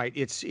 Right.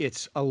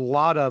 It's a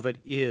lot of it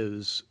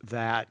is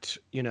that,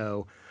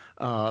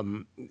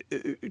 trying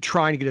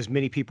to get as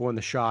many people in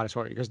the shot as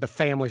well, because the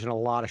family's in a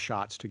lot of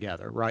shots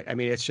together. Right. I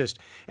mean, it's just,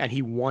 and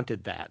he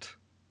wanted that.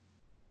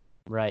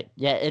 Right.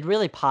 Yeah, it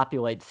really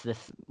populates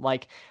this.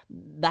 Like,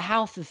 the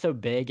house is so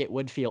big, it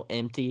would feel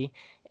empty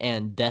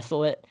and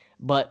desolate.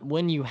 But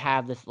when you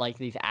have this, like,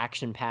 these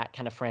action-packed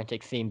kind of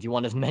frantic scenes, you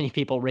want as many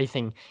people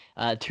racing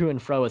to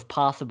and fro as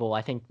possible.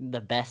 I think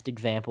the best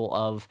example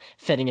of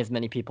fitting as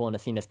many people in a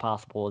scene as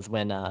possible is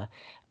when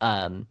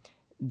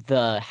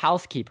the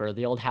housekeeper,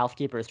 the old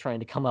housekeeper, is trying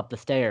to come up the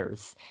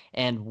stairs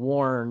and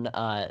warn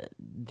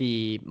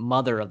the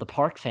mother of the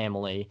Park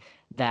family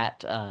that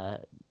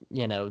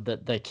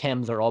the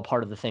Kims are all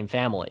part of the same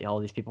family. All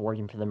these people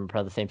working for them are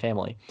part of the same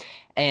family,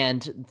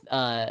 and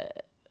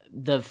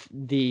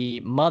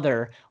the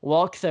mother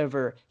walks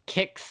over,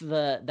 kicks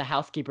the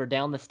housekeeper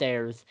down the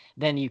stairs.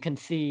 Then you can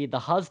see the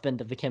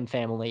husband of the Kim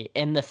family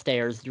in the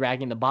stairs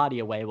dragging the body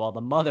away while the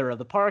mother of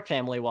the Park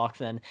family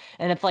walks in.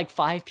 And it's like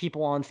 5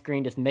 people on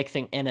screen just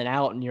mixing in and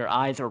out, and your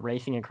eyes are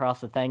racing across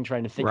the thing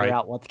trying to figure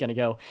out what's going to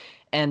go.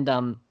 And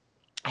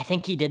I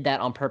think he did that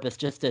on purpose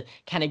just to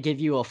kind of give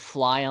you a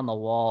fly on the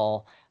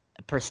wall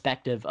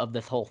perspective of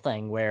this whole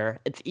thing, where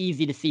it's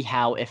easy to see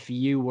how if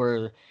you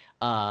were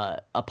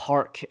a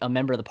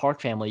member of the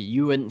Park family,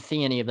 you wouldn't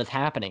see any of this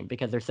happening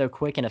because they're so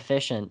quick and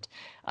efficient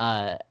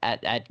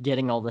at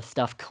getting all this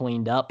stuff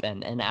cleaned up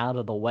and out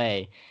of the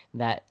way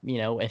that,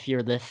 if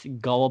you're this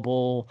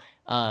gullible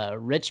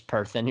rich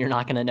person, you're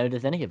not going to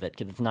notice any of it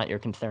because it's not your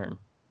concern.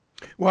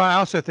 Well, I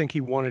also think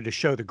he wanted to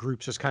show the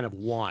groups as kind of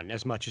one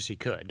as much as he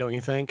could, don't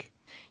you think?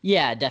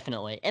 Yeah,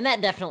 definitely. And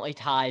that definitely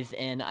ties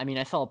in. I mean,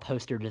 I saw a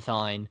poster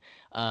design.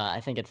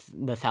 I think it's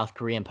the South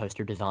Korean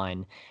poster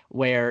design,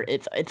 where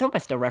it's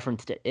almost a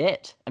reference to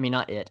It. I mean,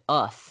 not It,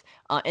 Us.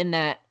 In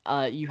that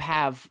you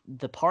have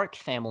the Park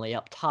family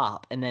up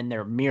top, and then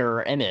their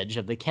mirror image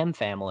of the Kim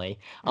family,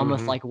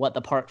 almost like what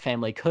the Park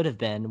family could have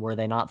been were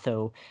they not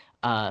so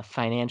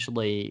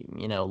financially,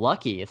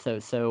 lucky,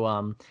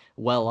 so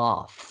well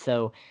off.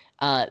 So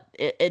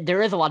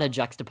there is a lot of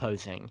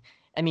juxtaposing.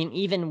 I mean,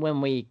 even when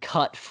we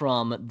cut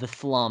from the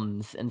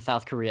slums in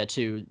South Korea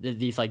to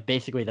these, like,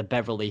 basically the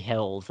Beverly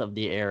Hills of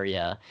the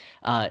area,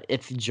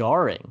 it's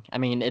jarring. I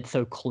mean, it's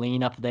so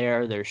clean up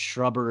there. There's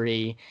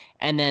shrubbery.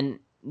 And then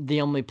the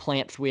only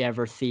plants we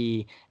ever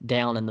see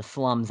down in the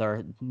slums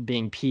are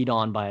being peed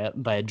on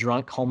by a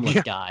drunk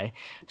homeless guy.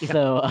 Yeah.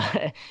 So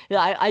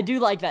I do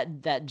like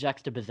that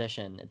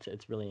juxtaposition.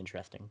 It's really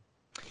interesting.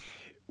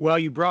 Well,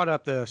 you brought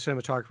up the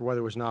cinematographer, whether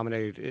it was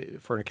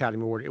nominated for an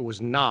Academy Award. It was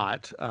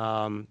not.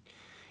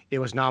 It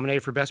was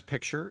nominated for Best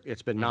Picture.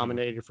 It's been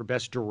nominated for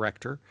Best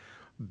Director,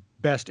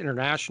 Best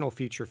International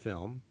Feature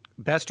Film,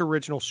 Best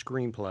Original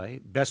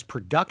Screenplay, Best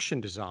Production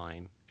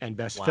Design, and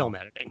Best Film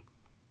Editing.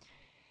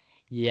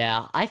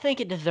 Yeah, I think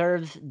it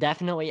deserves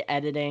definitely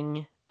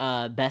editing,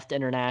 Best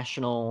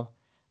International.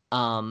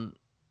 I'm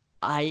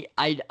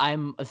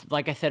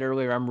like I said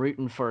earlier, I'm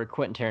rooting for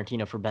Quentin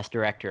Tarantino for Best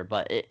Director,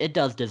 but it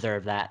does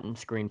deserve that in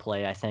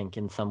screenplay, I think,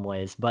 in some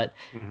ways. But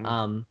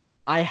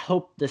I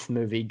hope this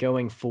movie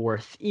going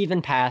forth,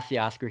 even past the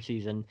Oscar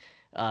season,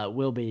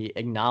 will be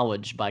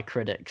acknowledged by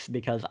critics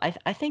because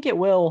I think it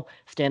will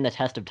stand the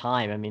test of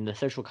time. I mean, the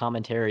social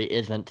commentary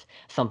isn't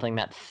something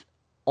that's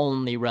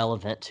only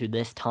relevant to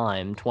this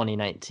time,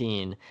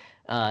 2019.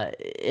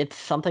 It's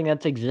something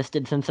that's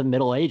existed since the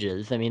Middle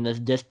Ages. I mean, this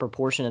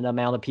disproportionate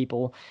amount of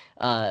people,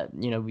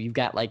 you've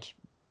got like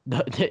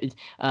the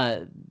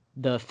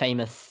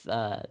famous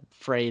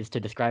phrase to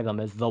describe them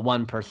as the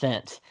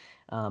 1%.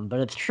 But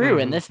it's true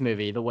in this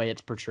movie, the way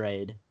it's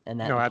portrayed, and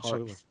that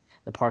absolutely.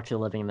 The Parks are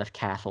living in this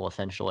castle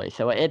essentially.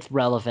 So it's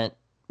relevant,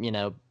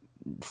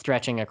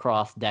 stretching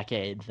across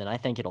decades, and I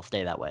think it'll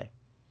stay that way.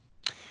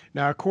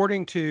 Now,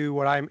 according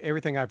to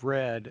everything I've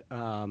read,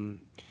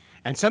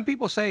 and some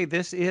people say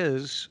this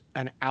is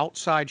an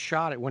outside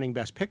shot at winning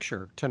Best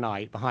Picture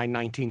tonight behind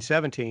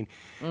 1917.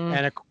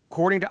 And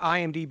according to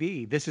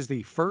IMDb, this is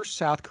the first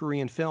South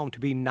Korean film to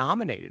be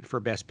nominated for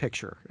Best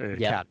Picture at an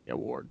Academy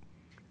Award.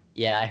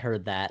 Yeah, I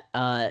heard that.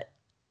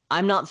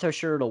 I'm not so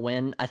sure to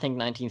win. I think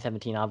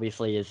 1917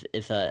 obviously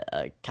is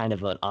a kind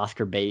of an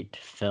Oscar bait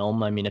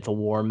film. I mean, it's a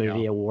war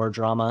movie, a war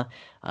drama.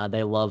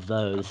 They love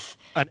those.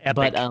 An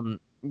epic. But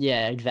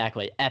yeah,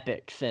 exactly.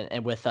 Epics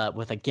and with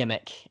a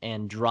gimmick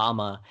and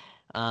drama.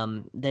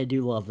 They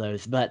do love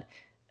those. But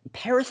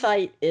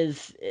Parasite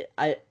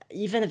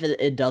even if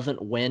it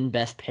doesn't win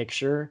Best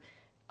Picture,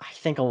 I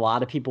think a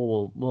lot of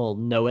people will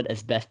know it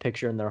as Best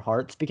Picture in their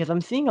hearts because I'm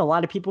seeing a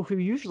lot of people who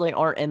usually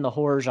aren't in the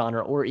horror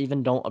genre or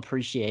even don't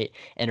appreciate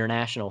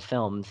international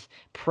films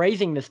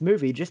praising this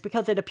movie just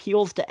because it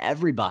appeals to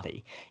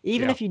everybody.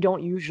 Even if you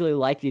don't usually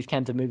like these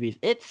kinds of movies,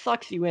 it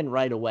sucks you in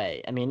right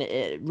away. I mean,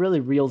 it really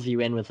reels you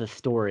in with the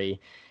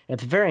story.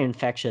 It's very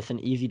infectious and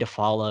easy to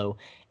follow,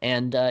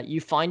 and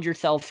you find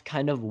yourself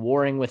kind of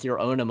warring with your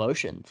own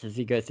emotions as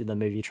you go through the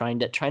movie, trying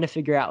to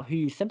figure out who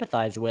you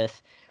sympathize with.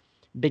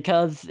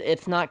 Because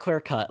it's not clear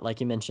cut,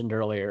 like you mentioned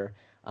earlier.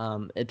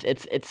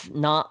 It's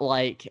not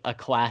like a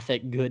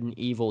classic good and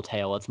evil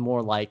tale. It's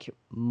more like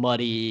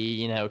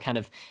muddy, kind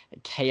of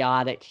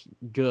chaotic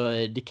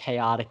good,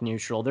 chaotic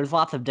neutral. There's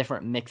lots of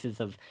different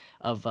mixes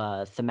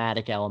of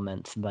thematic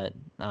elements, but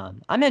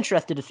I'm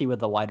interested to see what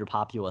the wider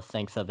populace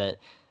thinks of it.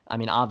 I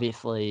mean,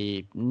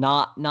 obviously,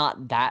 not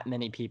that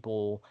many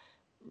people,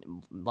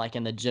 like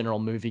in the general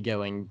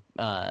movie-going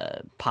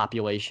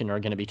population, are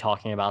going to be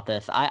talking about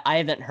this. I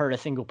haven't heard a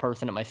single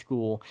person at my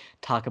school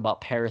talk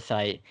about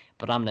Parasite,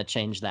 but I'm going to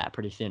change that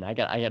pretty soon. I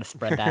got to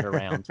spread that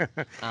around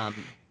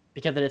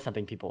because it is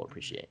something people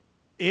appreciate.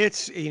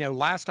 It's,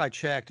 last I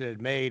checked, it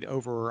had made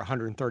over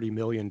 $130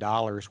 million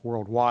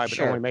worldwide, but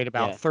only made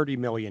about 30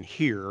 million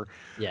here.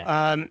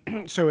 Yeah.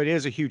 So it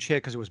is a huge hit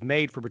because it was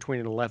made for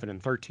between 11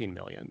 and 13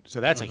 million. So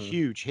that's a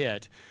huge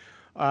hit.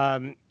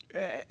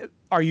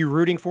 Are you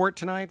rooting for it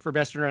tonight for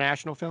Best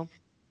International Film?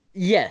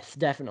 Yes,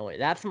 definitely.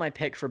 That's my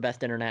pick for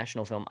Best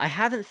International Film. I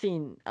haven't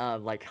seen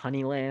like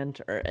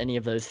Honeyland or any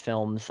of those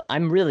films.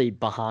 I'm really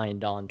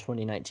behind on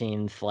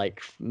 2019's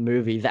like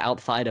movies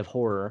outside of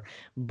horror,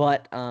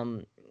 but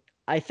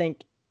I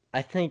think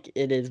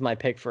it is my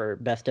pick for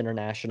Best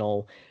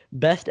International,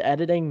 Best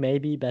Editing,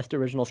 maybe Best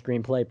Original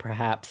Screenplay,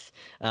 perhaps.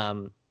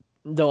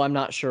 Though I'm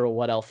not sure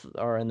what else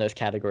are in those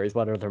categories,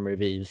 what other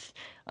movies.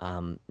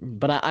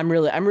 But I'm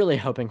really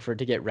hoping for it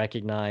to get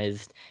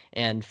recognized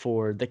and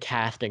for the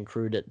cast and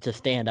crew to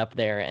stand up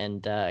there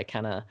and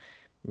kind of,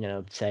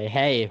 say,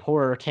 hey,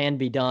 horror can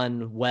be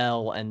done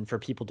well, and for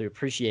people to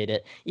appreciate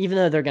it, even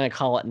though they're going to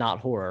call it not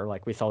horror,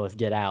 like we saw with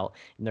Get Out,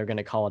 and they're going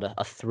to call it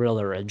a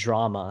thriller, a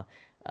drama.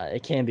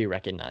 It can be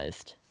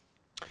recognized.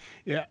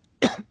 Yeah.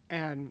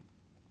 And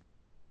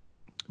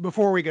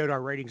before we go to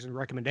our ratings and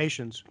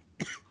recommendations,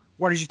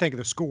 what did you think of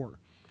the score?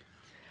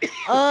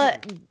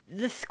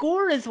 The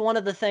score is one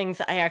of the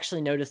things I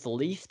actually noticed the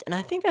least, and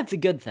I think that's a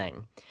good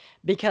thing.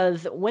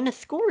 Because when a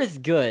score is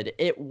good,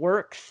 it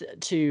works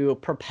to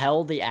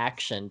propel the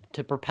action,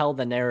 to propel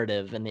the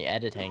narrative and the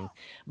editing,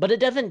 but it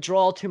doesn't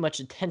draw too much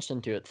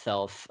attention to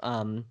itself.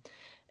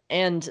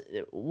 And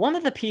one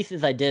of the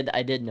pieces I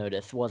did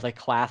notice was a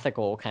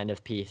classical kind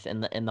of piece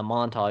in the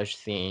montage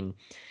scene.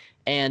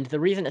 And the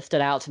reason it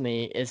stood out to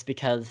me is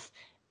because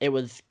it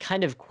was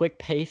kind of quick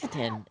paced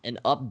and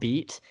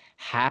upbeat,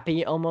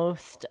 happy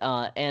almost.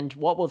 And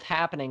what was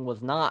happening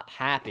was not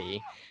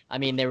happy. I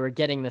mean, they were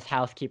getting this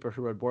housekeeper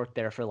who had worked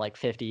there for like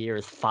 50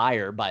 years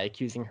fired by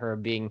accusing her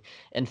of being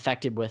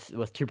infected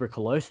with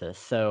tuberculosis.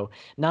 So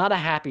not a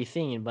happy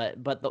scene, but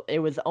it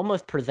was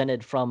almost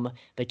presented from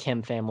the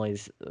Kim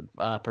family's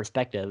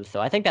perspective.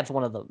 So I think that's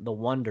one of the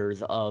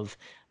wonders of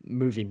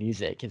movie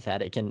music, is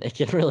that it can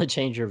really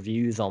change your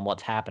views on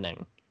what's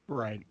happening.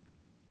 Right.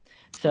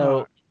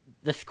 So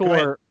the Go ahead.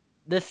 score,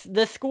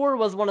 this score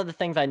was one of the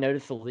things I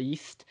noticed the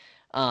least.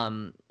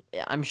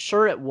 I'm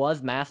sure it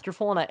was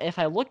masterful, and if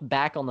I look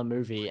back on the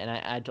movie and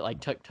I like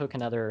took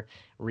another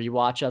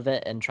rewatch of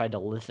it and tried to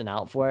listen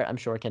out for it, I'm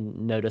sure I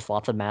can notice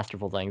lots of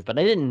masterful things, but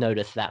I didn't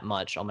notice that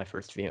much on my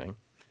first viewing.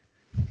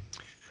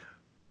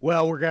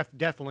 Well, we're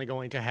definitely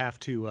going to have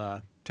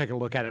to take a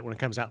look at it when it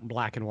comes out in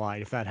black and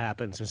white, if that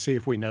happens, and see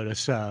if we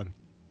notice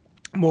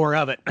more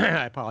of it.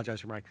 I apologize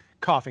for my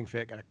coughing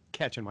fit. Got a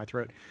catch in my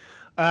throat.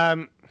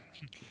 So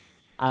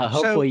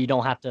Hopefully you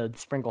don't have to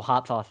sprinkle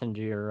hot sauce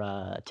into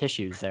your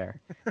tissues there.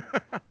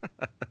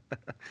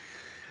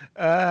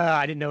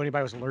 I didn't know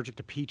anybody was allergic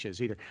to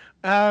peaches either.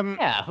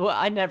 Yeah, well,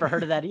 I never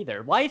heard of that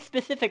either. Why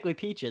specifically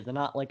peaches and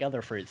not like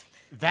other fruits?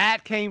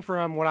 That came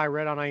from what I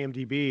read on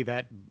IMDb,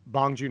 that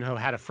Bong Joon-ho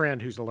had a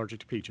friend who's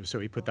allergic to peaches, so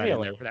he put that in there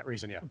Really? for that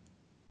reason, yeah.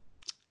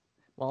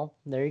 Well,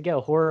 there you go.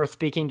 Horror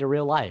speaking to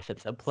real life.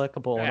 It's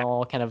applicable in Yeah.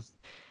 all kind of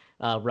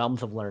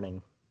realms of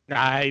learning.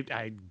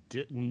 I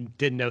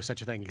didn't know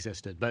such a thing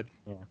existed, but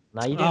Yeah,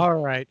 now you do. all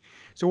right.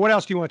 So what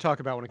else do you want to talk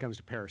about when it comes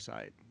to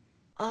Parasite?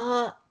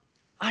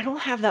 I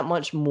don't have that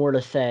much more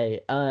to say.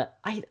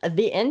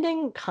 The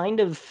ending kind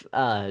of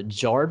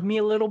jarred me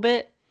a little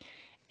bit,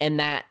 and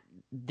that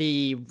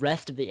the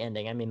rest of the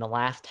ending, I mean, the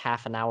last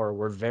half an hour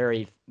were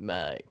very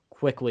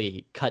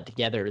quickly cut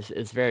together.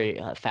 Is very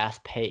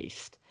fast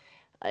paced.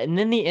 And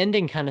then the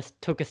ending kind of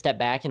took a step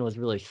back and was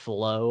really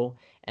slow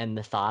and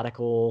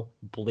methodical,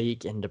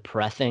 bleak and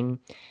depressing.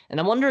 And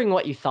I'm wondering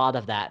what you thought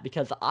of that,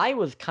 because I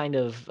was kind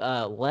of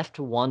left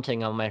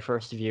wanting on my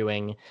first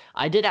viewing.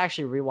 I did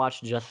actually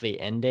rewatch just the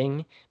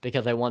ending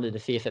because I wanted to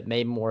see if it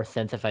made more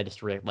sense if I just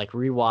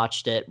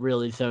rewatched it,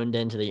 really zoned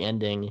into the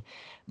ending.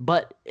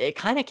 But it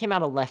kind of came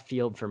out of left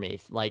field for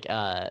me, like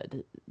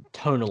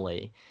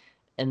tonally.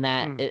 And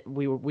that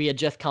we had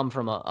just come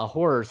from a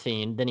horror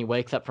scene. Then he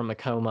wakes up from a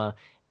coma,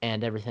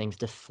 and everything's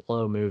just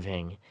slow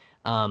moving,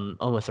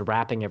 almost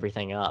wrapping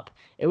everything up.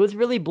 It was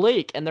really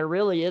bleak, and there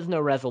really is no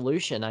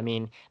resolution. I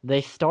mean, they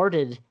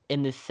started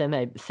in this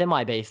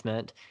semi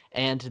basement,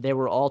 and they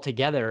were all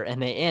together, and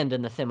they end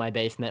in the semi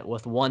basement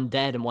with one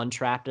dead and one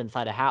trapped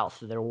inside a house.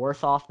 So they're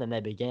worse off than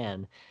they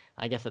began.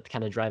 I guess it's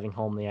kind of driving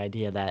home the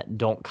idea that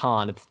don't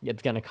con,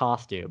 it's going to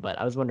cost you. But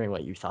I was wondering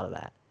what you thought of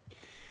that.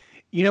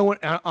 You know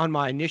what? On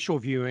my initial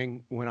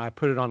viewing, when I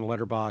put it on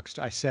Letterboxd,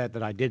 I said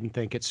that I didn't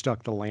think it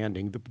stuck the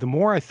landing. The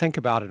more I think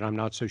about it, I'm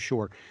not so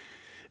sure.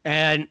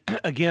 And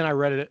again, I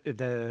read a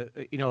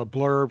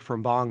blurb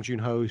from Bong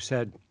Joon-ho who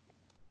said,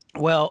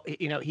 well,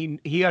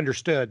 he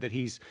understands that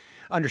he's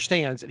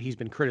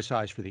been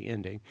criticized for the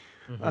ending.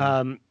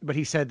 Mm-hmm. But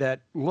he said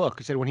that, look,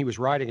 he said when he was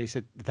writing, he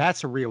said,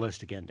 that's a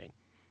realistic ending.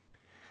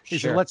 He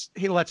Sure.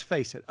 said, let's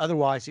face it.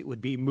 Otherwise, it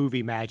would be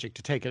movie magic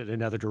to take it in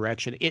another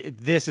direction.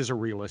 This is a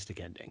realistic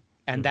ending,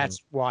 and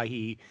that's why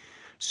he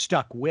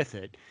stuck with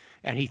it.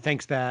 And he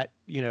thinks that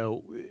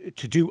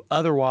to do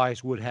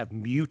otherwise would have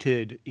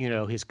muted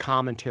his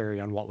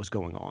commentary on what was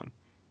going on.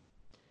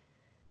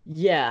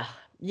 Yeah,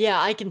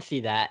 I can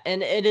see that,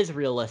 and it is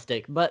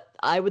realistic, but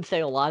I would say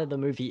a lot of the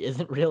movie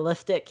isn't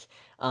realistic.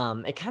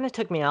 It kind of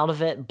took me out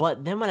of it,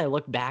 but then when I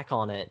look back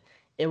on it,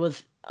 it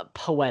was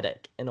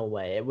poetic in a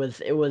way. It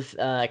was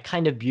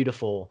kind of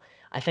beautiful.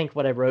 I think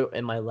what I wrote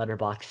in my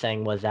letterbox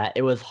saying was that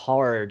it was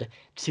hard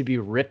to be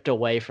ripped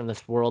away from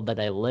this world that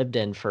I lived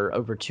in for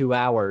over 2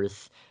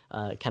 hours,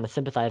 kind of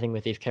sympathizing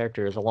with these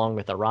characters along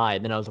with the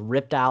ride. Then I was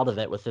ripped out of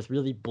it with this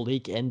really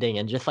bleak ending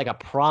and just like a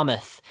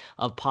promise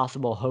of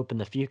possible hope in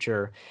the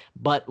future.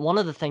 But one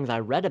of the things I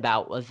read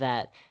about was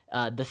that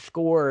the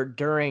score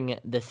during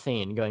this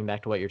scene, going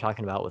back to what you're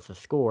talking about with the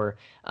score,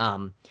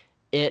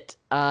 it's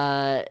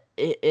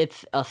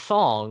a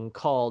song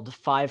called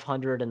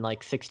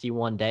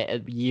 561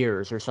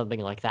 years or something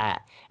like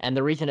that. And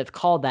the reason it's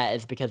called that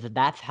is because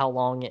that's how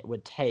long it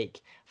would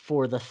take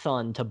for the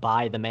son to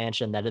buy the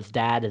mansion that his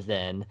dad is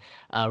in,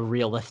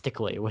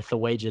 realistically, with the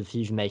wages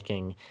he's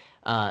making.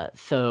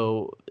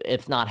 So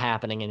it's not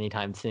happening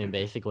anytime soon,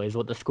 basically, is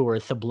what the score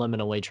is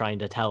subliminally trying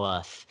to tell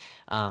us.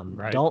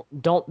 Right.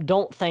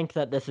 Don't think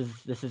that this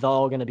is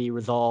all going to be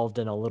resolved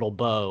in a little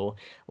bow,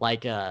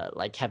 like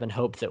Kevin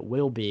hopes it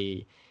will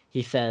be.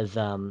 He says,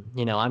 I'm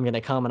going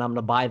to come and I'm going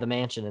to buy the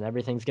mansion and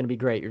everything's going to be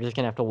great. You're just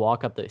going to have to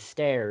walk up those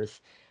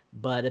stairs,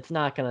 but it's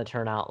not going to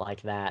turn out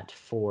like that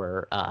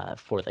for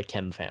the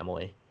Kim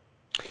family.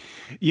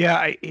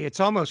 Yeah, it's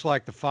almost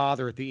like the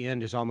father at the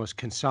end is almost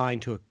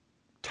consigned to a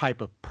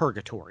type of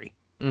purgatory.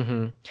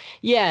 Mm-hmm.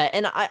 Yeah,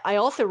 and I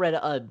also read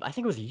I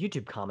think it was a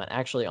YouTube comment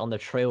actually on the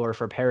trailer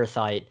for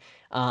Parasite,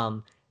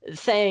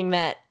 saying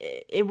that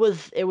it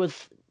was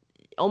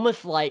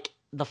almost like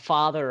the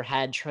father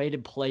had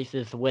traded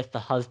places with the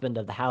husband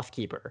of the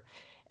housekeeper,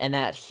 and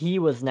that he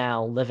was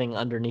now living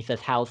underneath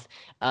this house.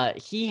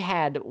 He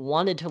had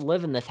wanted to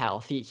live in this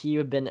house. He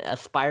had been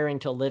aspiring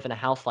to live in a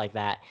house like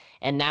that,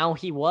 and now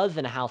he was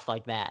in a house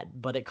like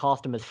that, but it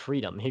cost him his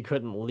freedom. He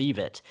couldn't leave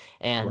it,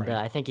 and Right.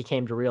 I think he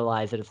came to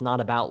realize that it's not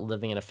about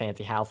living in a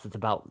fancy house. It's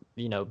about,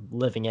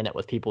 living in it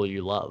with people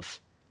you love.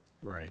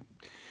 Right.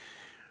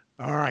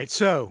 All right.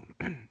 So,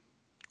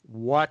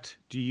 what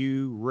do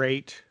you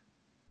rate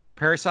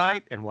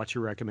Parasite, and what's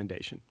your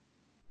recommendation?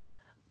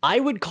 I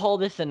would call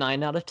this a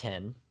 9 out of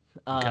 10.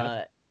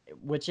 Okay.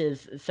 Which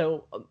is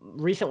so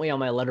recently on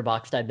my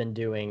Letterboxd, I've been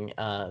doing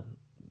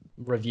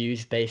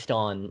reviews based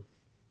on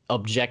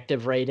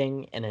objective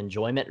rating and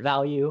enjoyment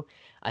value.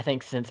 I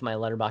think since my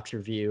Letterboxd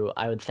review,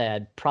 I would say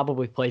I'd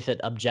probably place it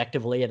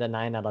objectively at a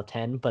 9 out of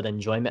 10, but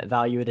enjoyment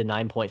value at a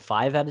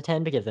 9.5 out of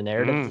 10 because the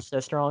narrative Mm. is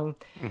so strong.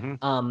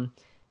 Mm-hmm.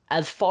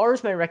 As far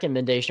as my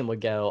recommendation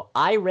would go,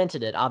 I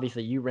rented it.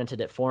 Obviously, you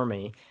rented it for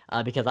me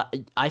because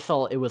I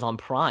saw it was on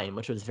Prime,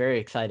 which was very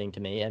exciting to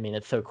me. I mean,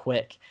 it's so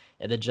quick.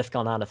 It had just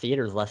gone out of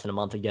theaters less than a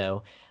month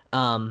ago.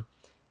 Um,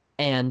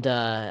 and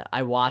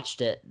I watched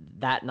it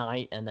that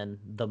night and then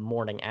the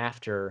morning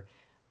after.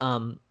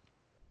 Um,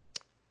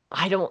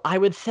 I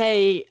would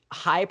say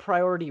high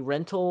priority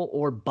rental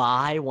or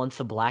buy once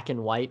the black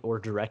and white or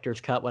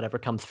director's cut, whatever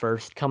comes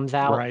first, comes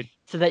out, Right.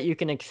 so that you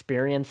can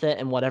experience it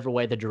in whatever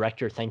way the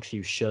director thinks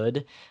you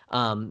should.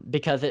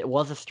 Because it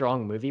was a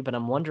strong movie, but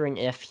I'm wondering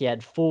if he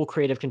had full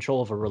creative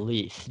control of a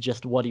release,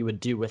 just what he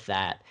would do with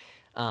that.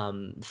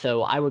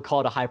 So I would call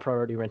it a high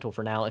priority rental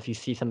for now. If you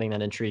see something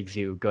that intrigues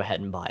you, go ahead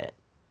and buy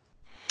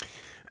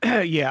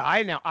it. Yeah,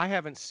 I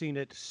haven't seen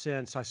it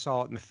since I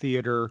saw it in the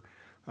theater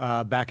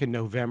back in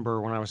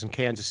November when I was in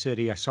Kansas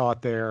City. I saw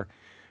it there,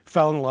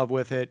 fell in love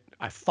with it.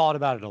 I've thought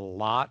about it a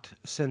lot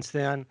since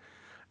then,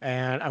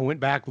 and I went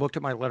back, looked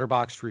at my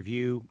Letterboxd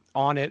review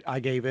on it.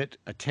 I gave it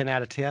a 10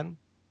 out of 10.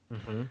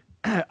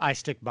 Mm-hmm. I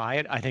stick by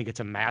it. I think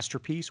it's a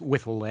masterpiece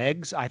with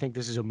legs. I think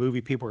this is a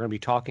movie people are going to be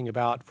talking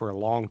about for a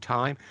long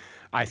time.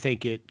 I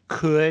think it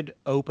could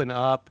open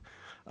up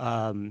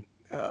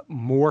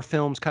more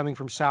films coming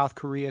from South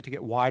Korea to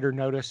get wider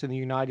notice in the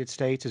United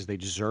States as they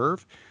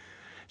deserve.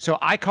 So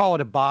I call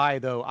it a buy,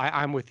 though.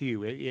 I'm with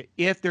you.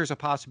 If there's a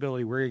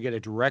possibility we're going to get a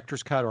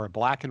director's cut or a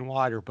black and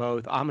white or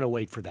both, I'm going to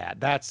wait for that.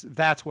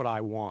 That's what I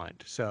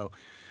want. So,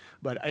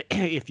 but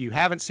if you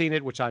haven't seen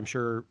it, which I'm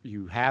sure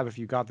you have, if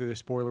you got through the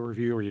spoiler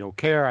review or you don't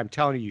care, I'm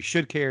telling you, you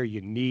should care. You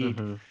need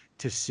Mm-hmm.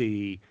 to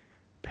see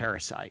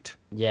Parasite.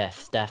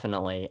 Yes,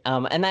 definitely.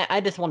 And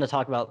I just want to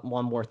talk about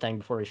one more thing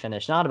before we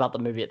finish, not about the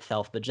movie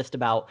itself, but just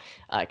about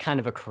kind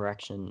of a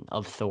correction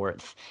of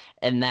sorts.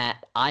 And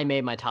that I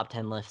made my top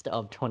 10 list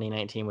of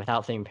 2019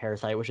 without seeing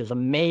Parasite, which is a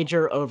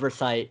major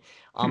oversight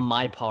on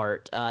my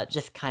part.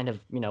 Just kind of,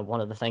 one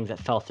of the things that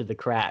fell through the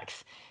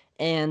cracks.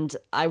 And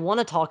I want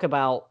to talk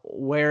about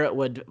where it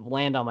would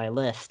land on my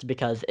list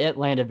because it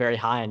landed very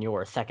high on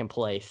yours, second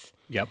place.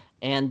 Yep.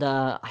 And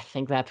I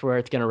think that's where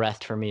it's going to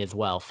rest for me as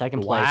well.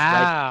 Second place,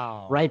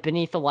 Wow. right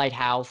beneath the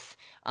lighthouse.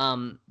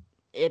 I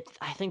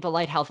think the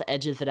lighthouse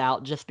edges it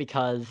out just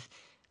because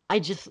I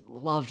just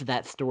loved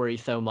that story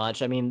so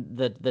much. I mean,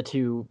 the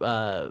two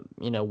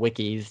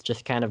wikis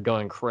just kind of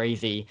going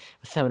crazy. It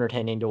was so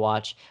entertaining to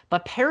watch.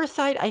 But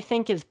Parasite, I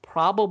think, it's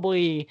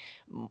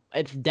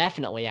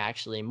definitely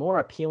actually more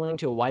appealing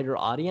to a wider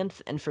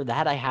audience, and for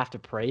that I have to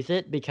praise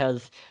it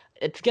because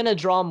it's going to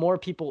draw more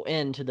people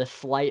into the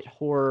slight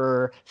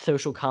horror,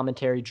 social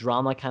commentary,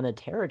 drama kind of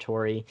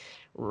territory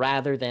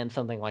rather than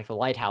something like The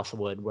Lighthouse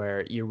would,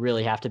 where you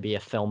really have to be a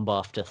film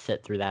buff to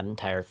sit through that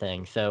entire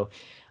thing. So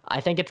I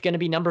think it's going to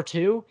be number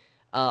 2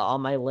 on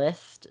my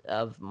list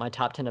of my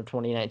top 10 of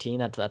 2019.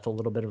 That's a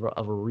little bit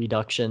of a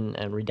reduction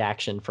and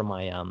redaction from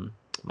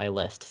my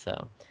list.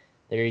 So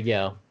there you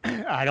go.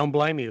 I don't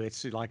blame you.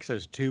 It's like I said,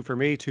 it's 2 for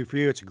me, 2 for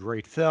you. It's a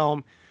great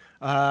film.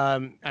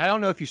 I don't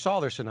know if you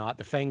saw this or not.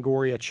 The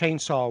Fangoria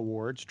Chainsaw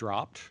Awards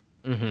dropped.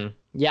 Mm-hmm.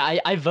 Yeah,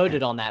 I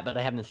voted on that, but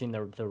I haven't seen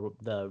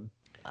the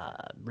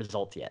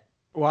results yet.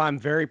 Well, I'm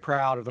very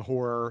proud of the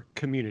horror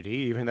community,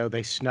 even though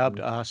they snubbed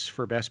us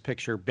for Best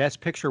Picture. Best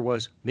Picture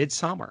was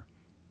Midsommar.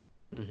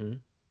 Mm-hmm.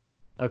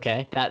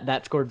 Okay,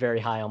 that scored very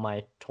high on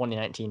my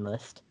 2019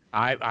 list.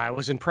 I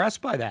was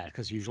impressed by that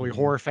because usually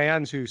horror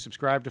fans who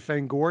subscribe to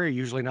Fangoria are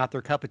usually not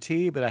their cup of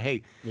tea. But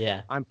hey,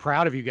 Yeah, I'm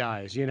proud of you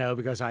guys,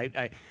 because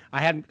I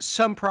had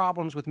some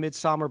problems with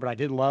Midsommar, but I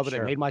did love it. It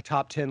Sure. made my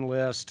top 10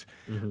 list.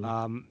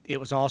 Mhm. It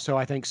was also,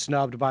 I think,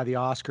 snubbed by the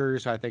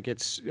Oscars. I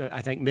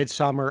think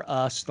Midsommar,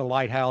 Us, The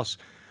Lighthouse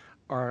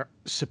are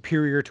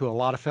superior to a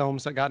lot of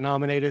films that got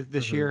nominated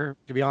this year.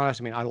 To be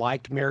honest, I mean, I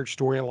liked Marriage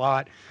Story a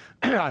lot.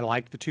 I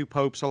liked The Two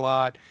Popes a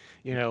lot,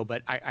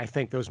 but I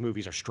think those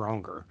movies are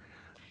stronger.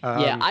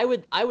 Yeah, I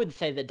would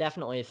say that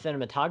definitely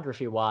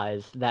cinematography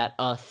wise, that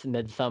Us,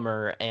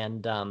 Midsummer,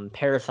 and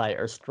Parasite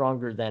are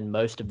stronger than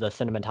most of the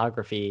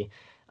cinematography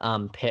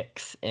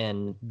picks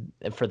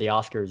for the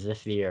Oscars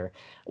this year.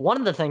 One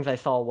of the things I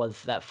saw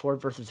was that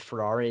Ford versus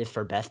Ferrari is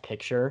for Best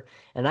Picture,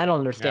 and I don't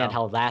understand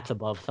how that's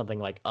above something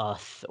like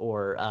Us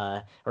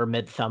or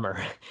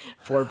Midsummer.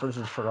 Ford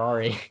versus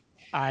Ferrari.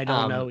 I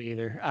don't know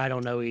either.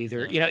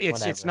 You know,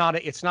 it's not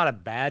a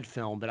bad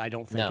film, but I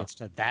don't think it's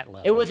to that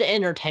level. It was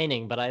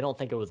entertaining, but I don't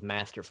think it was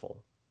masterful.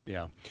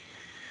 Yeah.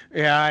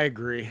 Yeah, I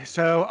agree.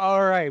 So,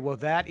 all right. Well,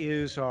 that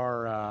is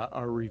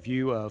our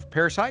review of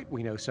Parasite.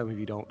 We know some of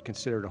you don't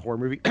consider it a horror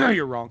movie.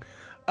 You're wrong.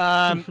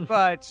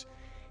 But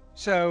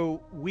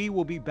so we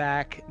will be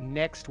back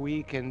next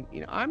week, and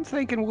you know, I'm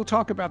thinking we'll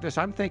talk about this.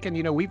 I'm thinking,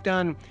 you know, we've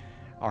done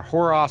our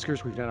horror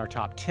Oscars, we've done our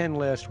top 10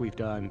 list, we've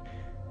done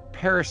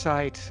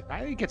Parasite.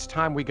 I think it's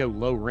time we go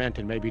low rent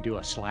and maybe do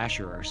a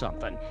slasher or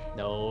something.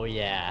 Oh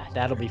yeah,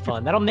 that'll be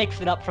fun. That'll mix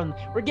it up from.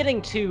 We're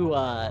getting too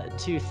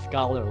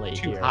scholarly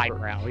Too here.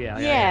 highbrow,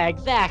 Yeah,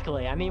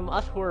 exactly. I mean,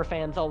 us horror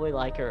fans, all we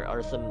like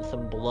are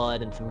some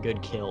blood and some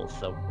good kills.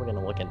 So we're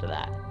gonna look into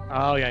that.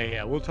 Oh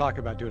yeah. We'll talk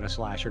about doing a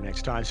slasher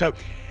next time. So,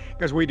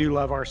 because we do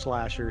love our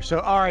slasher. So,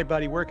 all right,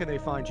 buddy, where can they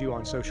find you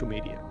on social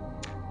media?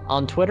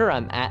 On Twitter,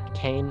 I'm at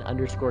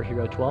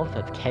Kane_Hero12.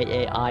 That's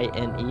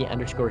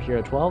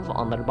KAINE_Hero12.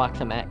 On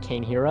Letterboxd, I'm at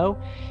KaneHero.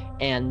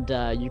 And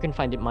you can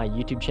find it my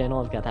YouTube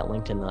channel. I've got that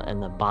linked in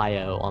the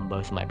bio on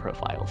both of my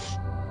profiles.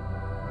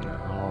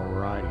 All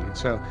righty.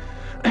 So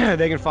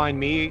they can find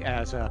me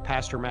as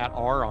Pastor Matt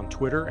R on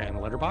Twitter and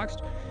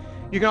Letterboxd.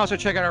 You can also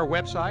check out our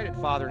website at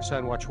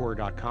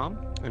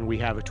fatherandsonwatchhorror.com, and we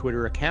have a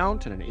Twitter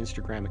account and an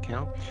Instagram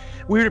account.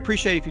 We would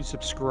appreciate if you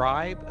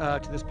subscribe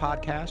to this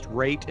podcast,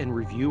 rate and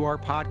review our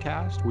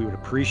podcast. We would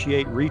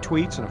appreciate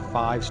retweets and a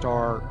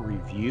 5-star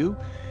review.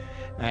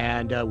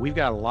 And we've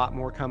got a lot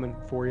more coming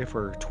for you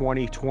for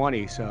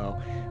 2020.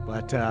 So,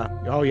 but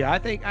I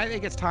think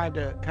it's time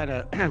to kind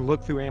of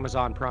look through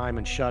Amazon Prime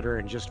and Shudder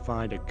and just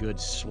find a good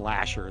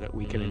slasher that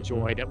we can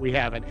enjoy that we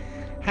haven't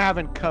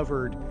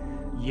covered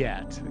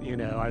yet. You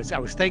know, I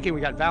was thinking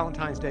we got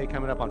Valentine's Day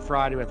coming up on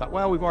Friday. I thought,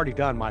 well, we've already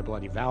done My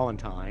Bloody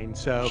Valentine,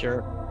 so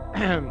sure.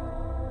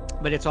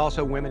 But it's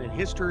also Women in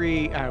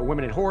History,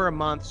 Women in Horror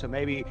Month, so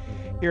maybe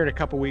here in a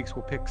couple weeks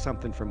we'll pick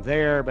something from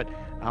there. But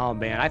oh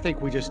man, I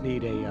think we just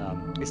need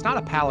it's not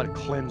a palate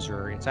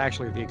cleanser, it's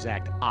actually the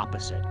exact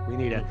opposite. We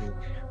need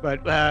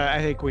but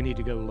I think we need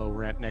to go low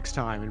rent next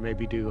time and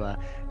maybe do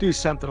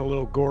something a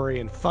little gory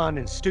and fun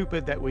and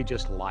stupid that we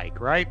just like,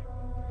 right?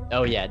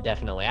 Oh yeah,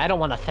 definitely. I don't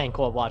want to think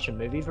while watching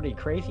movies. What are you,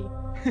 crazy?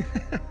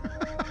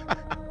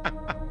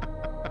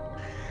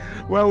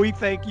 Well, we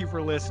thank you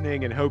for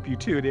listening and hope you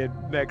tune in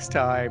next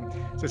time.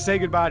 So say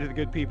goodbye to the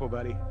good people,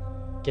 buddy.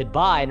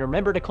 Goodbye, and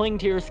remember to cling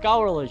to your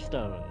scholarly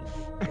stones,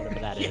 whatever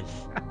that is.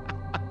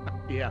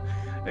 Yeah,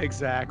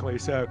 exactly.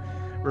 So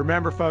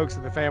remember, folks,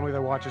 that the family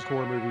that watches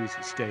horror movies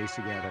stays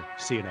together.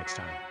 See you next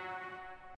time.